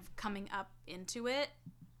 like kind of coming up into it.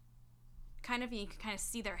 Kind of, you can kind of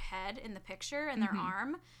see their head in the picture and their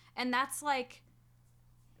arm, and that's like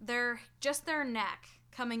their neck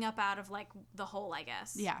coming up out of like the hole, I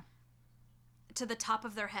guess. Yeah. To the top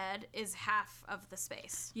of their head is half of the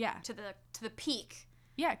space. Yeah. To the peak.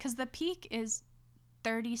 Yeah, because the peak is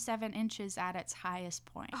 37 inches at its highest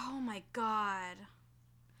point. Oh my God.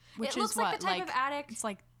 Which it looks like the type of attic. It's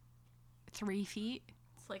like 3 feet.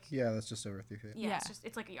 It's like, yeah, that's just over 3 feet. Yeah,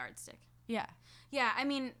 it's like a yardstick. Yeah. Yeah, I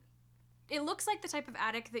mean, it looks like the type of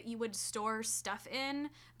attic that you would store stuff in,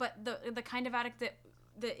 but the kind of attic that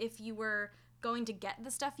if you were going to get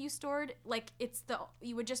the stuff you stored, like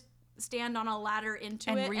you would just stand on a ladder into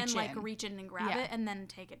it and like reach in and grab it and then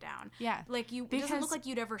take it down. Yeah. Like it doesn't look like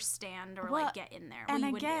you'd ever stand or like get in there. And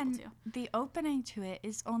again, the opening to it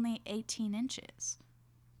is only 18 inches.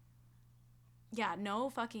 Yeah, no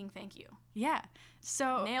fucking thank you. Yeah.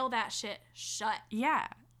 So nail that shit shut. Yeah.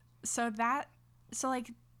 So like,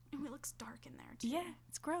 ooh, it looks dark in there too. Yeah,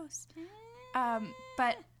 it's gross.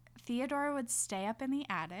 But Theodore would stay up in the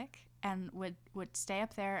attic and would stay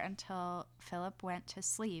up there until Philip went to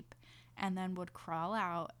sleep, and then would crawl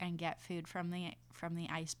out and get food from the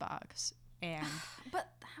ice box. And but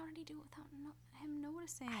how did he do it without him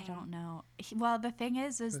noticing? I don't know. Well, the thing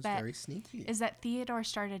is that very sneaky. Is that Theodore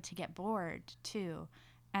started to get bored too,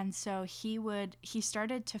 and so he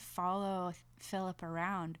started to follow Philip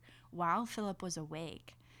around while Philip was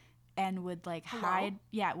awake. And would like hide,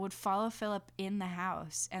 would follow Philip in the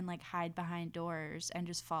house and like hide behind doors and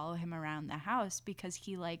just follow him around the house because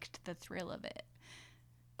he liked the thrill of it.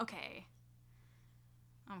 Okay.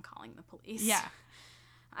 I'm calling the police. Yeah.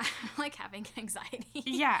 I'm like having anxiety.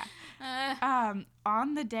 Yeah.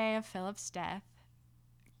 On the day of Philip's death,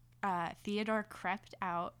 Theodore crept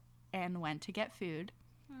out and went to get food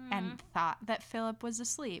and thought that Philip was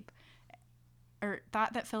asleep, or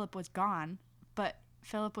thought that Philip was gone, but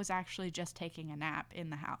Philip was actually just taking a nap in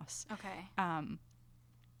the house. Okay.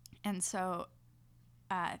 And so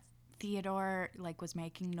Theodore like was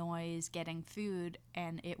making noise, getting food,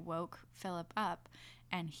 and it woke Philip up,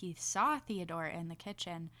 and he saw Theodore in the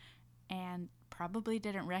kitchen and probably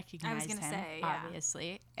didn't recognize him,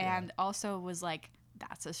 obviously. Yeah. And also was like,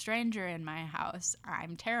 that's a stranger in my house.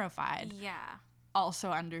 I'm terrified. Yeah. Also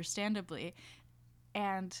understandably.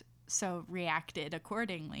 And so reacted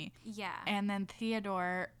accordingly. Yeah. And then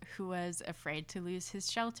Theodore, who was afraid to lose his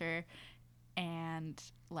shelter, and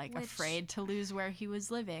like afraid to lose where he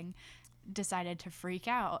was living, decided to freak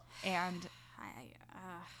out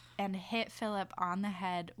and hit Philip on the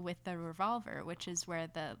head with the revolver, which is where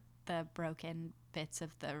the broken bits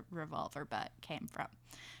of the revolver butt came from.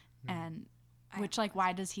 And which, like,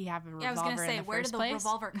 why does he have a revolver? I was gonna say, where did the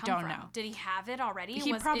revolver come Don't from? know. Did he have it already?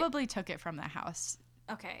 He probably took it from the house.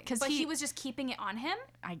 Okay, but he was just keeping it on him,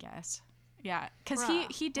 I guess. Yeah, because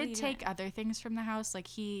he did take other things from the house. Like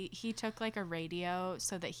he took like a radio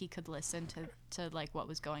so that he could listen to like what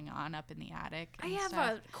was going on up in the attic. I have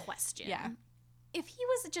a question. Yeah, if he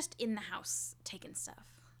was just in the house taking stuff,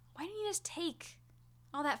 why didn't he just take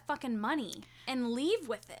all that fucking money and leave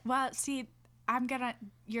with it? Well, see,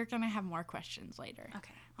 you're gonna have more questions later.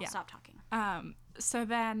 Okay, I'll stop talking. So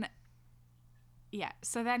then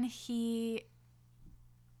he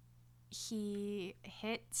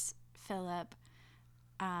hits Philip.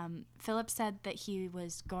 Philip said that he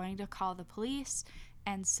was going to call the police,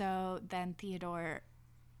 and so then Theodore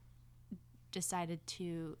decided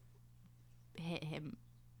to hit him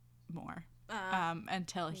more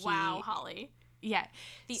until he... Wow, Holly. Yeah.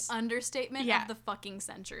 The understatement of the fucking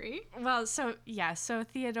century. Well, so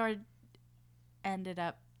Theodore ended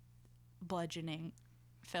up bludgeoning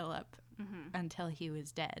Philip until he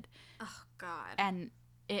was dead. Oh, God. And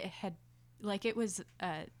it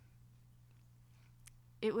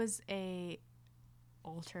was a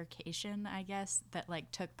altercation, I guess, that like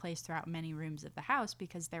took place throughout many rooms of the house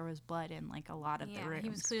because there was blood in like a lot of the rooms. He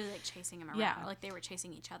was clearly like chasing him around. Yeah. Like they were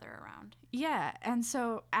chasing each other around. Yeah, and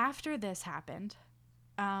so after this happened,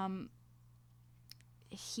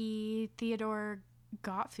 Theodore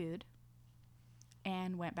got food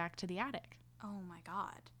and went back to the attic. Oh my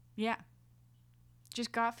God. Yeah.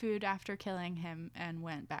 Just got food after killing him and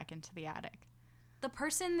went back into the attic. The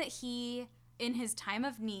person that he, in his time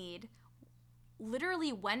of need,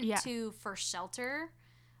 literally went to for shelter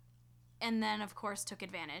and then, of course, took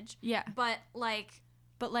advantage. Yeah. But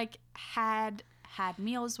had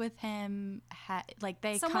meals with him,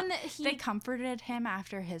 they comforted him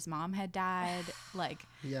after his mom had died, like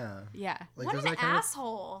like, what an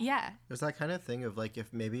asshole. There's that kind of thing of like if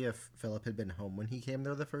Philip had been home when he came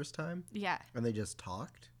there the first time, and they just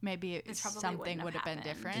talked, maybe something would have been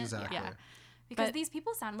different. Exactly. Because these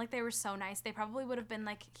people sounded like they were so nice. They probably would have been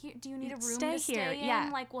like, do you need a room to stay in? Yeah.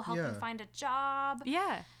 Like, we'll help you find a job.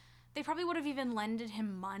 Yeah. They probably would have even lended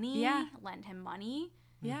him money. Yeah. Lend him money.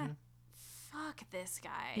 Yeah. Fuck this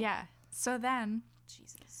guy. Yeah. So then,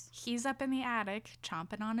 Jesus, he's up in the attic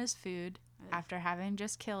chomping on his food after having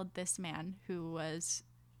just killed this man who was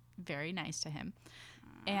very nice to him.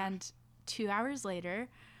 And 2 hours later,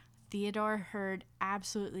 Theodore heard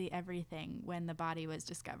absolutely everything when the body was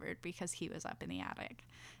discovered because he was up in the attic.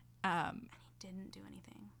 And he didn't do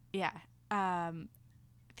anything. Yeah.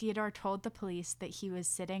 Theodore told the police that he was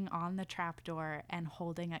sitting on the trapdoor and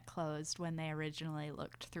holding it closed when they originally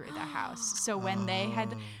looked through the house. So when they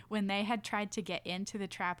had tried to get into the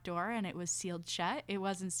trapdoor and it was sealed shut, it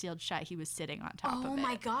wasn't sealed shut. He was sitting on top of it. Oh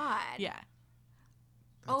my God. Yeah.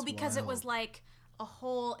 That's because wild. It was like a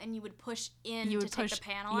hole and you would push in to take the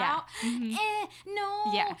panel yeah. out. No.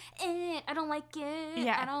 Yeah. I don't like it.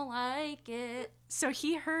 Yeah. I don't like it. So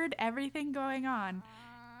he heard everything going on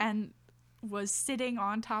and was sitting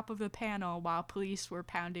on top of the panel while police were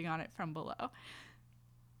pounding on it from below.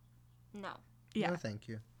 No. Yeah. No, thank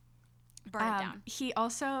you. Burn it down. He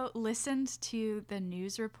also listened to the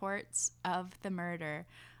news reports of the murder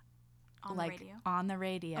on the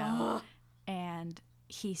radio. Ugh. And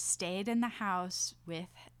he stayed in the house with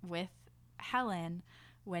Helen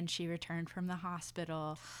when she returned from the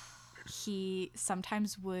hospital. He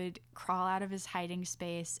sometimes would crawl out of his hiding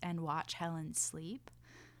space and watch Helen sleep.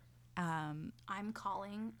 I'm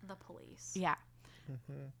calling the police. Yeah.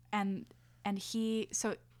 And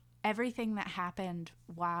so everything that happened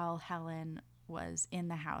while Helen was in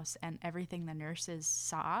the house and everything the nurses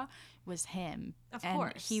saw was him. Of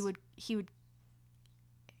course.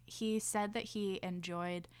 He said that he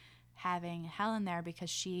enjoyed having Helen there because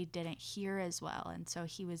she didn't hear as well, and so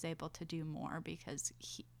he was able to do more because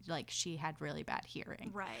she had really bad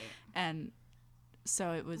hearing. Right. And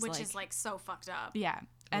so it was which is like so fucked up. Yeah.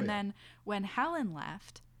 And then when Helen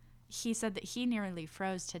left, he said that he nearly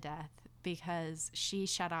froze to death because she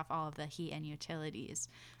shut off all of the heat and utilities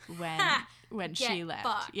when she left.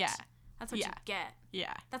 Fucked. Yeah. That's what you get.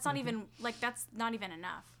 Yeah. That's not even that's not even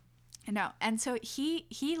enough. No. And so he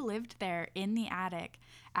lived there in the attic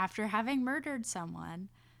after having murdered someone.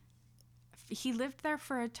 He lived there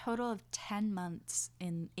for a total of 10 months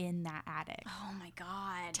in that attic. Oh my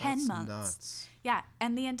God. 10 months. Nuts. Yeah.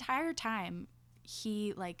 And the entire time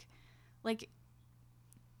he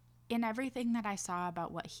in everything that I saw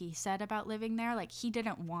about what he said about living there, like, he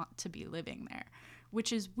didn't want to be living there,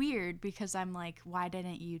 which is weird because I'm like, why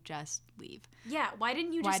didn't you just leave? Yeah, why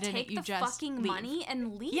didn't you just take the fucking money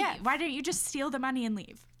and leave? Yeah, why didn't you just steal the money and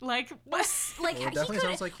leave? Like, what? Like, well, it definitely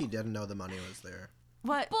sounds like he didn't know the money was there.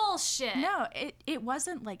 What? Bullshit. No, it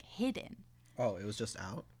wasn't, like, hidden. Oh, it was just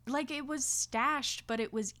out? Like, it was stashed, but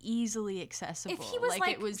it was easily accessible. If he was,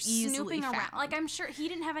 like, it was snooping around. Like, I'm sure he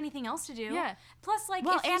didn't have anything else to do. Yeah. Plus, like,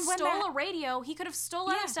 if he stole a radio, he could have stole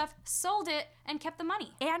other stuff, sold it, and kept the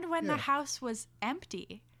money. And when the house was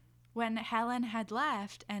empty, when Helen had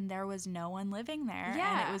left and there was no one living there,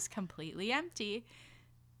 and it was completely empty.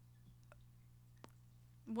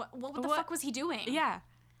 What the fuck was he doing? Yeah.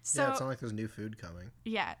 So, yeah, it's not like there's new food coming.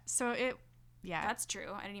 Yeah. So that's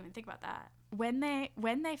true. I didn't even think about that. When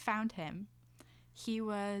they found him, he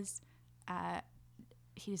was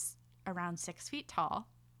he's around 6 feet tall.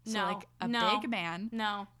 So like a big man.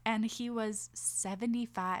 No. And he was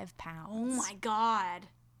 75 pounds. Oh my God.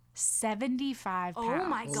 75 pounds. Oh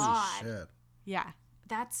my God. Holy shit. Yeah.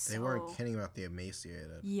 They weren't kidding about the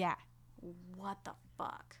emaciated. Yeah. What the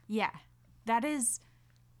fuck? Yeah. That is,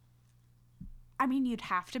 I mean, you'd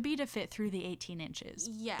have to be to fit through the 18 inches.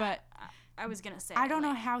 Yeah. But I was going to say. I don't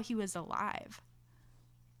know how he was alive.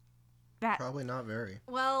 Probably not very.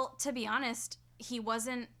 Well, to be honest, he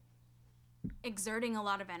wasn't exerting a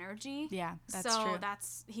lot of energy. Yeah, that's true.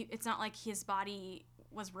 So it's not like his body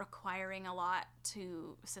was requiring a lot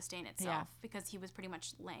to sustain itself because he was pretty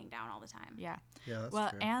much laying down all the time. Yeah. Yeah,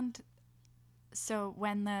 that's true. And so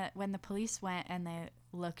when the police went and they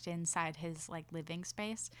looked inside his like living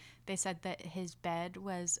space, they said that his bed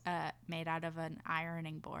was made out of an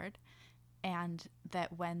ironing board, and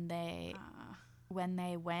that when they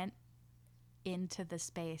went into the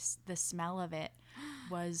space, the smell of it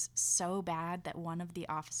was so bad that one of the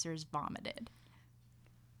officers vomited.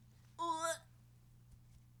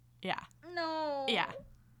 Yeah. No. Yeah.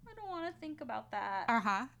 I don't want to think about that.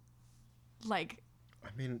 Like, I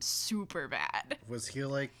mean, super bad. Was he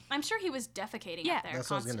like? I'm sure he was defecating up there. That's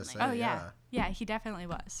constantly. what I was gonna say. Oh yeah, he definitely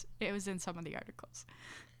was. It was in some of the articles.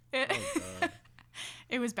 Oh God.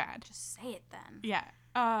 It was bad. Just say it then. Yeah.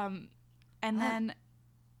 And then,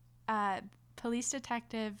 police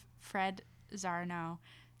detective Fred Zarno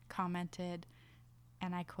commented,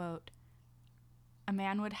 and I quote, "A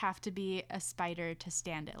man would have to be a spider to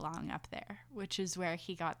stand it long up there," which is where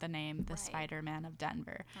he got the name the Spider-Man of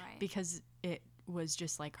Denver, because it was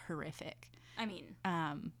just like horrific. I mean,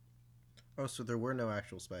 oh, so there were no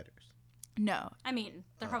actual spiders? No. I mean,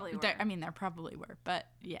 there probably were. There probably were, but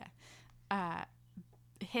yeah.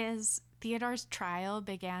 Theodore's trial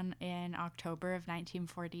began in October of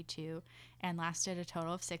 1942 and lasted a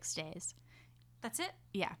total of 6 days. That's it?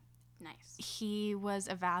 Yeah. Nice. He was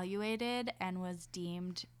evaluated and was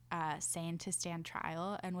deemed sane to stand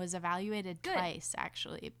trial, and was evaluated twice,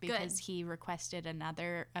 actually, because he requested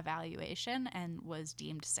another evaluation and was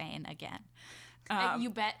deemed sane again. You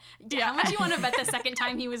bet. Yeah. How much do you want to bet the second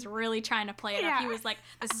time he was really trying to play it up? He was like,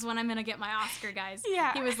 "This is when I'm going to get my Oscar, guys."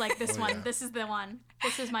 Yeah. He was like, this is the one.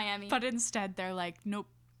 This is my Emmy. But instead, they're like, "Nope,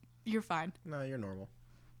 you're fine." No, you're normal.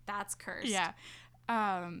 That's cursed. Yeah.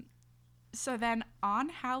 So then on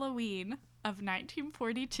Halloween of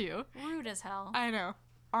 1942. Rude as hell. I know.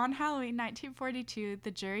 On Halloween 1942,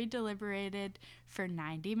 the jury deliberated for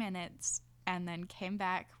 90 minutes and then came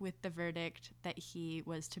back with the verdict that he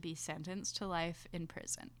was to be sentenced to life in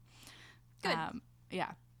prison. Good.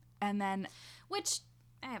 Yeah. And then... Which,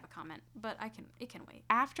 I have a comment, but it can wait.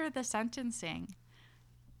 After the sentencing,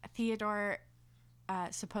 Theodore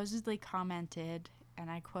supposedly commented, and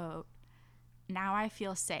I quote, "Now I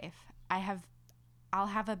feel safe. I'll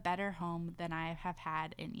have a better home than I have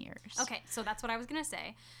had in years." Okay, so that's what I was going to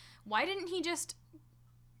say. Why didn't he just,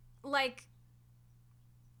 like,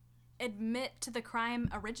 admit to the crime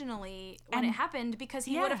originally when it happened? Because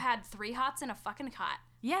he would have had 3 hots and a fucking cot.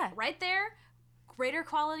 Yeah. Right there. Greater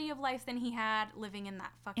quality of life than he had living in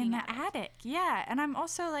that fucking attic. Yeah. And I'm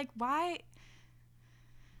also like, why?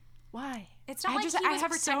 It's not like he was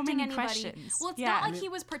protecting anybody. Questions. Well, it's not like he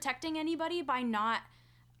was protecting anybody by not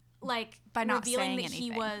revealing that he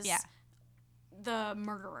was the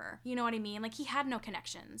murderer. You know what I mean? Like, he had no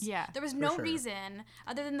connections. Yeah. There was no reason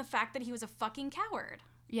other than the fact that he was a fucking coward.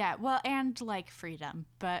 Yeah, well, and, like, freedom,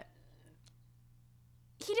 but...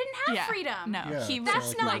 He didn't have freedom. No,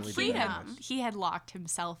 that's not freedom. He had locked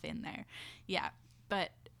himself in there. Yeah,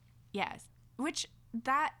 but, yes. Which,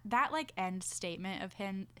 that like, end statement of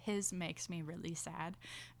his makes me really sad.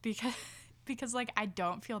 Because, like, I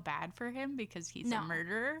don't feel bad for him because he's a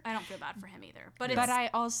murderer. I don't feel bad for him either. But I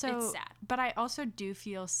also it's sad. But I also do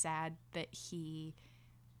feel sad that he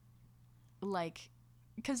like,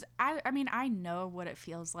 because I mean, I know what it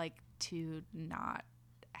feels like to not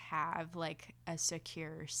have like a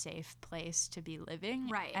secure, safe place to be living.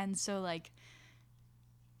 Right. And so like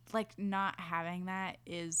not having that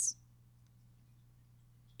is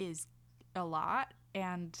a lot,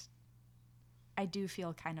 and I do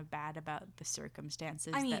feel kind of bad about the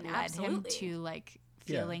circumstances that led absolutely. him to like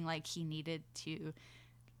feeling like he needed to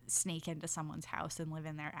sneak into someone's house and live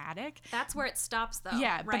in their attic. That's where it stops, though.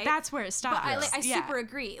 Yeah, right? But that's where it stops. But I super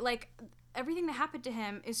agree. Like, everything that happened to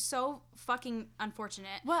him is so fucking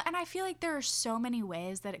unfortunate. Well, and I feel like there are so many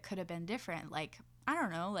ways that it could have been different. Like, I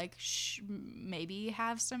don't know, like maybe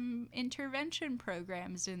have some intervention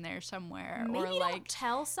programs in there somewhere. Maybe or like don't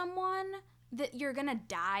tell someone that you're gonna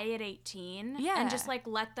die at 18 and just like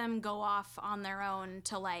let them go off on their own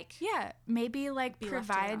to like maybe like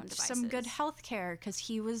provide some good health care, because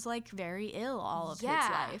he was like very ill all of his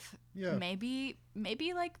life. Maybe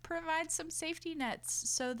like provide some safety nets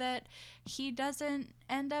so that he doesn't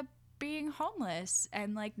end up being homeless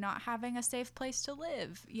and like not having a safe place to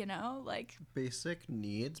live, you know, like basic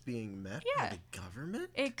needs being met by the government.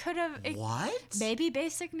 It could have what maybe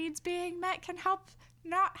basic needs being met can help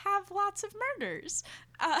not have lots of murders.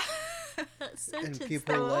 And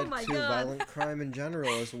people led to violent crime in general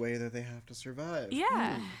as a way that they have to survive.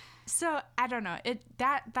 So I don't know,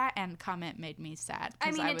 that end comment made me sad. I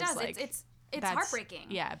mean, it does. Like, it's heartbreaking.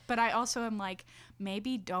 Yeah, but I also am like,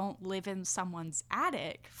 maybe don't live in someone's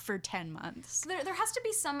attic for 10 months. There has to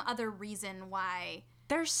be some other reason why.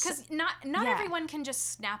 Because not everyone can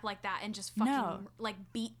just snap like that and just fucking like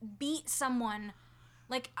beat someone.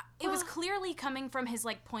 Like, it was clearly coming from his,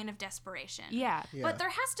 like, point of desperation. Yeah. But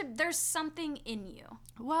there's something in you.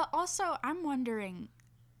 Well, also, I'm wondering,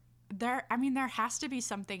 there has to be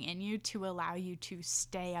something in you to allow you to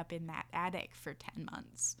stay up in that attic for 10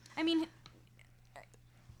 months. I mean,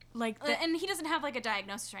 like, and he doesn't have, like, a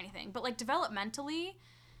diagnosis or anything, but, like, developmentally,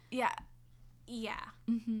 yeah.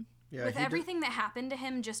 Mm-hmm. Yeah, with everything that happened to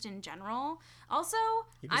him just in general. Also,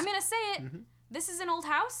 I'm going to say it, this is an old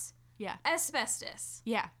house. Yeah. Asbestos.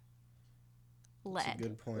 Yeah. Lead. That's a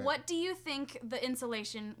good point. What do you think the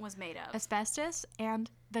insulation was made of? Asbestos, and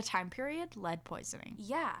the time period, lead poisoning.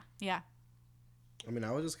 Yeah. Yeah. I mean, I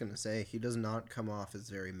was just going to say, he does not come off as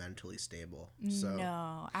very mentally stable. So.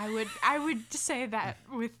 No, I would say that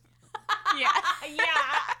with, yeah.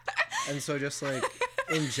 And so just, like,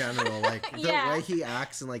 in general, like, the way he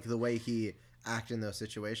acts and, like, the way he act in those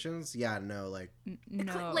situations, no. Like,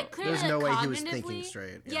 clearly, there's like, no way he was thinking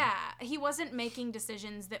straight. Yeah, he wasn't making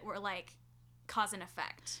decisions that were, like, cause and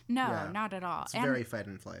effect. No, not at all. It's very fight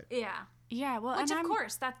and flight. Yeah, well, which, of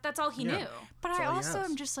course, that's all he knew. But I also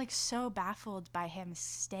am just, like, so baffled by him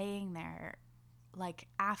staying there, like,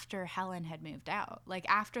 after Helen had moved out. Like,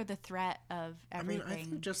 after the threat of everything. I mean, I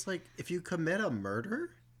think just, like, if you commit a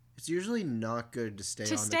murder, it's usually not good to stay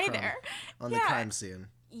on the crime scene.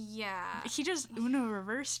 Yeah. He just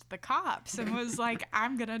reversed the cops and was like,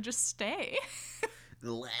 I'm gonna just stay.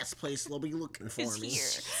 The last place they'll be looking for me.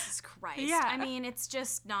 Jesus Christ. Yeah. I mean, it's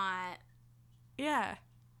just not... Yeah.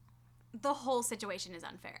 The whole situation is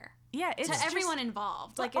unfair. Yeah, it's to everyone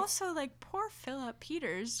involved. Like, also, like, poor Philip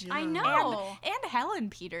Peters. I know. And Helen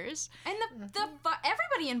Peters. And the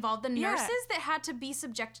everybody involved, the nurses that had to be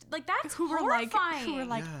subjected, like, that's who horrifying. Who were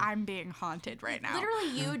like, I'm being haunted right now.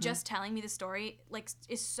 Literally, you just telling me the story, like,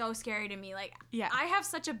 is so scary to me. Like, I have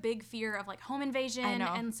such a big fear of, like, home invasion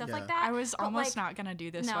and stuff like that. I was almost not going to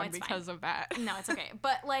do this one because of that. No, it's okay.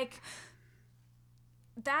 But, like,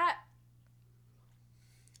 that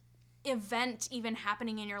event even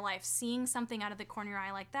happening in your life, seeing something out of the corner of your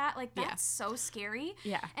eye like that, like, that's so scary.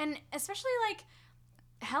 Yeah. And especially, like,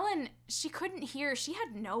 Helen, she couldn't hear. She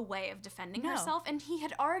had no way of defending herself, and he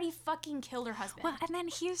had already fucking killed her husband. Well, and then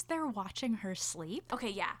he's there watching her sleep. Okay,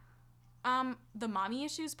 yeah. The mommy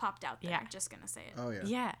issues popped out there. Just gonna say it. Oh, yeah.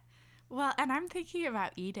 Yeah. Well, and I'm thinking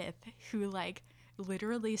about Edith, who, like,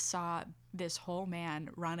 literally saw this whole man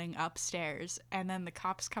running upstairs, and then the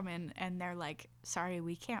cops come in and they're like, sorry,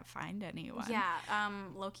 we can't find anyone. Yeah,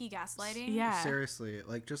 low-key gaslighting. Yeah. Seriously,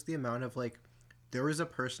 like, just the amount of, like, there is a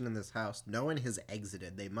person in this house, no one has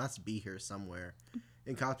exited, they must be here somewhere,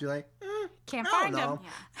 and cops be like, can't find them.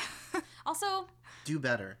 Yeah. Also, do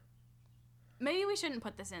better. Maybe we shouldn't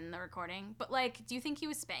put this in the recording, but, like, do you think he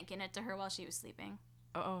was spanking it to her while she was sleeping?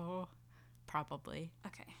 Oh, probably.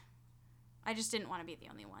 Okay. I just didn't want to be the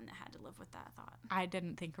only one that had to live with that thought. I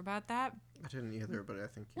didn't think about that. I didn't either, but I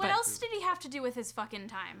think... What else did he have to do with his fucking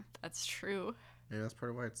time? That's true. Yeah, that's part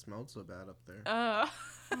of why it smelled so bad up there.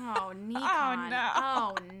 Oh, Nikon. Oh, no.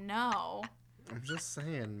 Oh, no. I'm just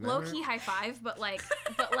saying. Low key high five, but like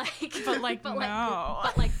no.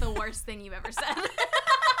 But like the worst thing you've ever said.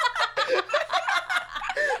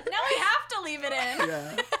 Now we have to leave it in.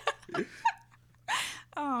 Yeah.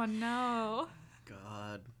 Oh no.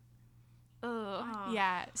 God. Oh.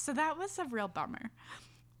 Yeah. So that was a real bummer.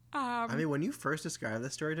 I mean, when you first described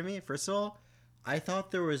this story to me, first of all, I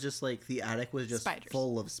thought there was just like the attic was just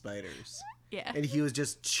full of spiders. Yeah. And he was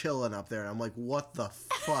just chilling up there, and I'm like, what the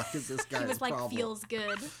fuck is this guy's problem? He was like, feels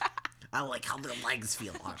good. I like how their legs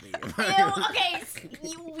feel on me. Ew, okay,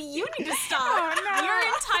 you need to stop. Oh, no. You're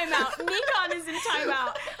in timeout. Nikon is in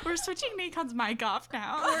timeout. We're switching Nikon's mic off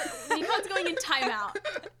now. Nikon's going in timeout.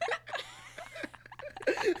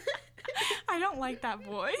 I don't like that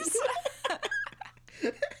voice.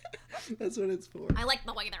 That's what it's for. I like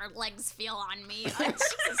the way their legs feel on me. Oh,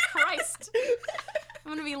 Jesus Christ.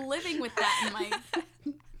 I'm going to be living with that in my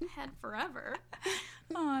head forever.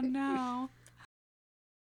 Oh, no.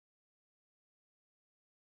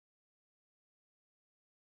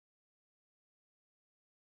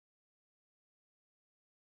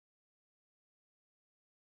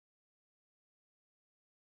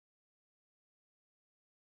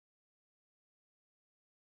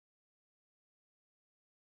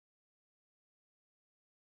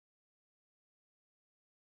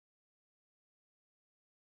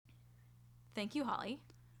 Thank you, Holly,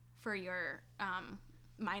 for your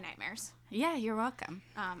my nightmares. Yeah, you're welcome.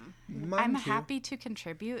 I'm happy to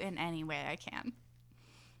contribute in any way I can.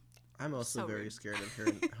 I'm also very scared of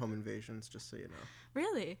hearing home invasions, just so you know.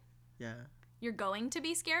 Really? Yeah. You're going to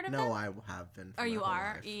be scared of them? No, I have been. Oh, you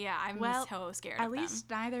are? Life. Yeah, I'm so scared of them. At least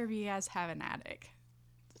neither of you guys have an attic.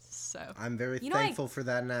 So I'm very thankful for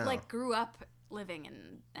that now. Like, grew up living in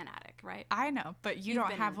an attic, right? I know, but you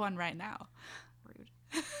don't have one right now.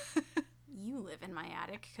 Rude. You live in my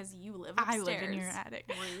attic because you live upstairs. I live in your attic.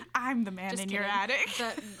 Rude. I'm the man in your attic.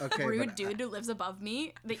 The rude dude who lives above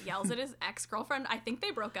me that yells at his ex-girlfriend. I think they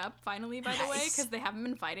broke up finally, by the way, because they haven't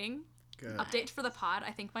been fighting. Good. Update for the pod.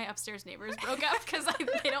 I think my upstairs neighbors broke up because I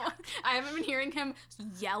haven't been hearing him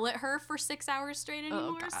yell at her for 6 hours straight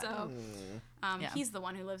anymore. So he's the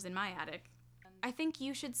one who lives in my attic. I think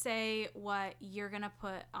you should say what you're gonna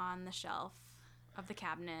put on the shelf of the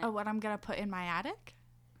cabinet. Oh, what I'm gonna put in my attic?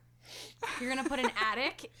 You're gonna put an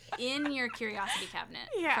attic in your curiosity cabinet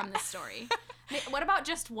from this story. What about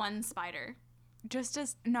just one spider?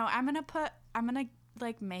 I'm gonna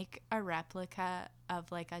like make a replica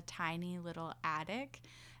of like a tiny little attic,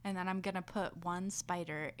 and then I'm gonna put one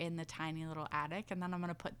spider in the tiny little attic, and then I'm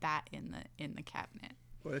gonna put that in the cabinet.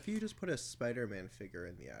 What if you just put a Spider-Man figure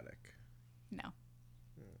in the attic? No.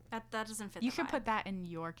 That doesn't fit. You can put that in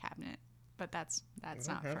your cabinet. But that's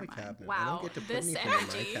not for mine. Cabinet. Wow, I don't get to put this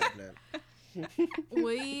energy. In my cabinet.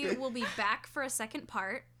 We will be back for a second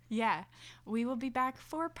part. Yeah, we will be back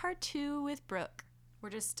for part 2 with Brooke. We're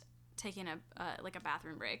just taking a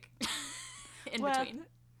bathroom break in between.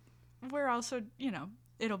 We're also,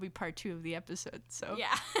 it'll be part 2 of the episode. So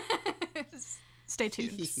yeah, stay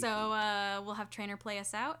tuned. So we'll have Trainer play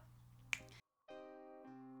us out.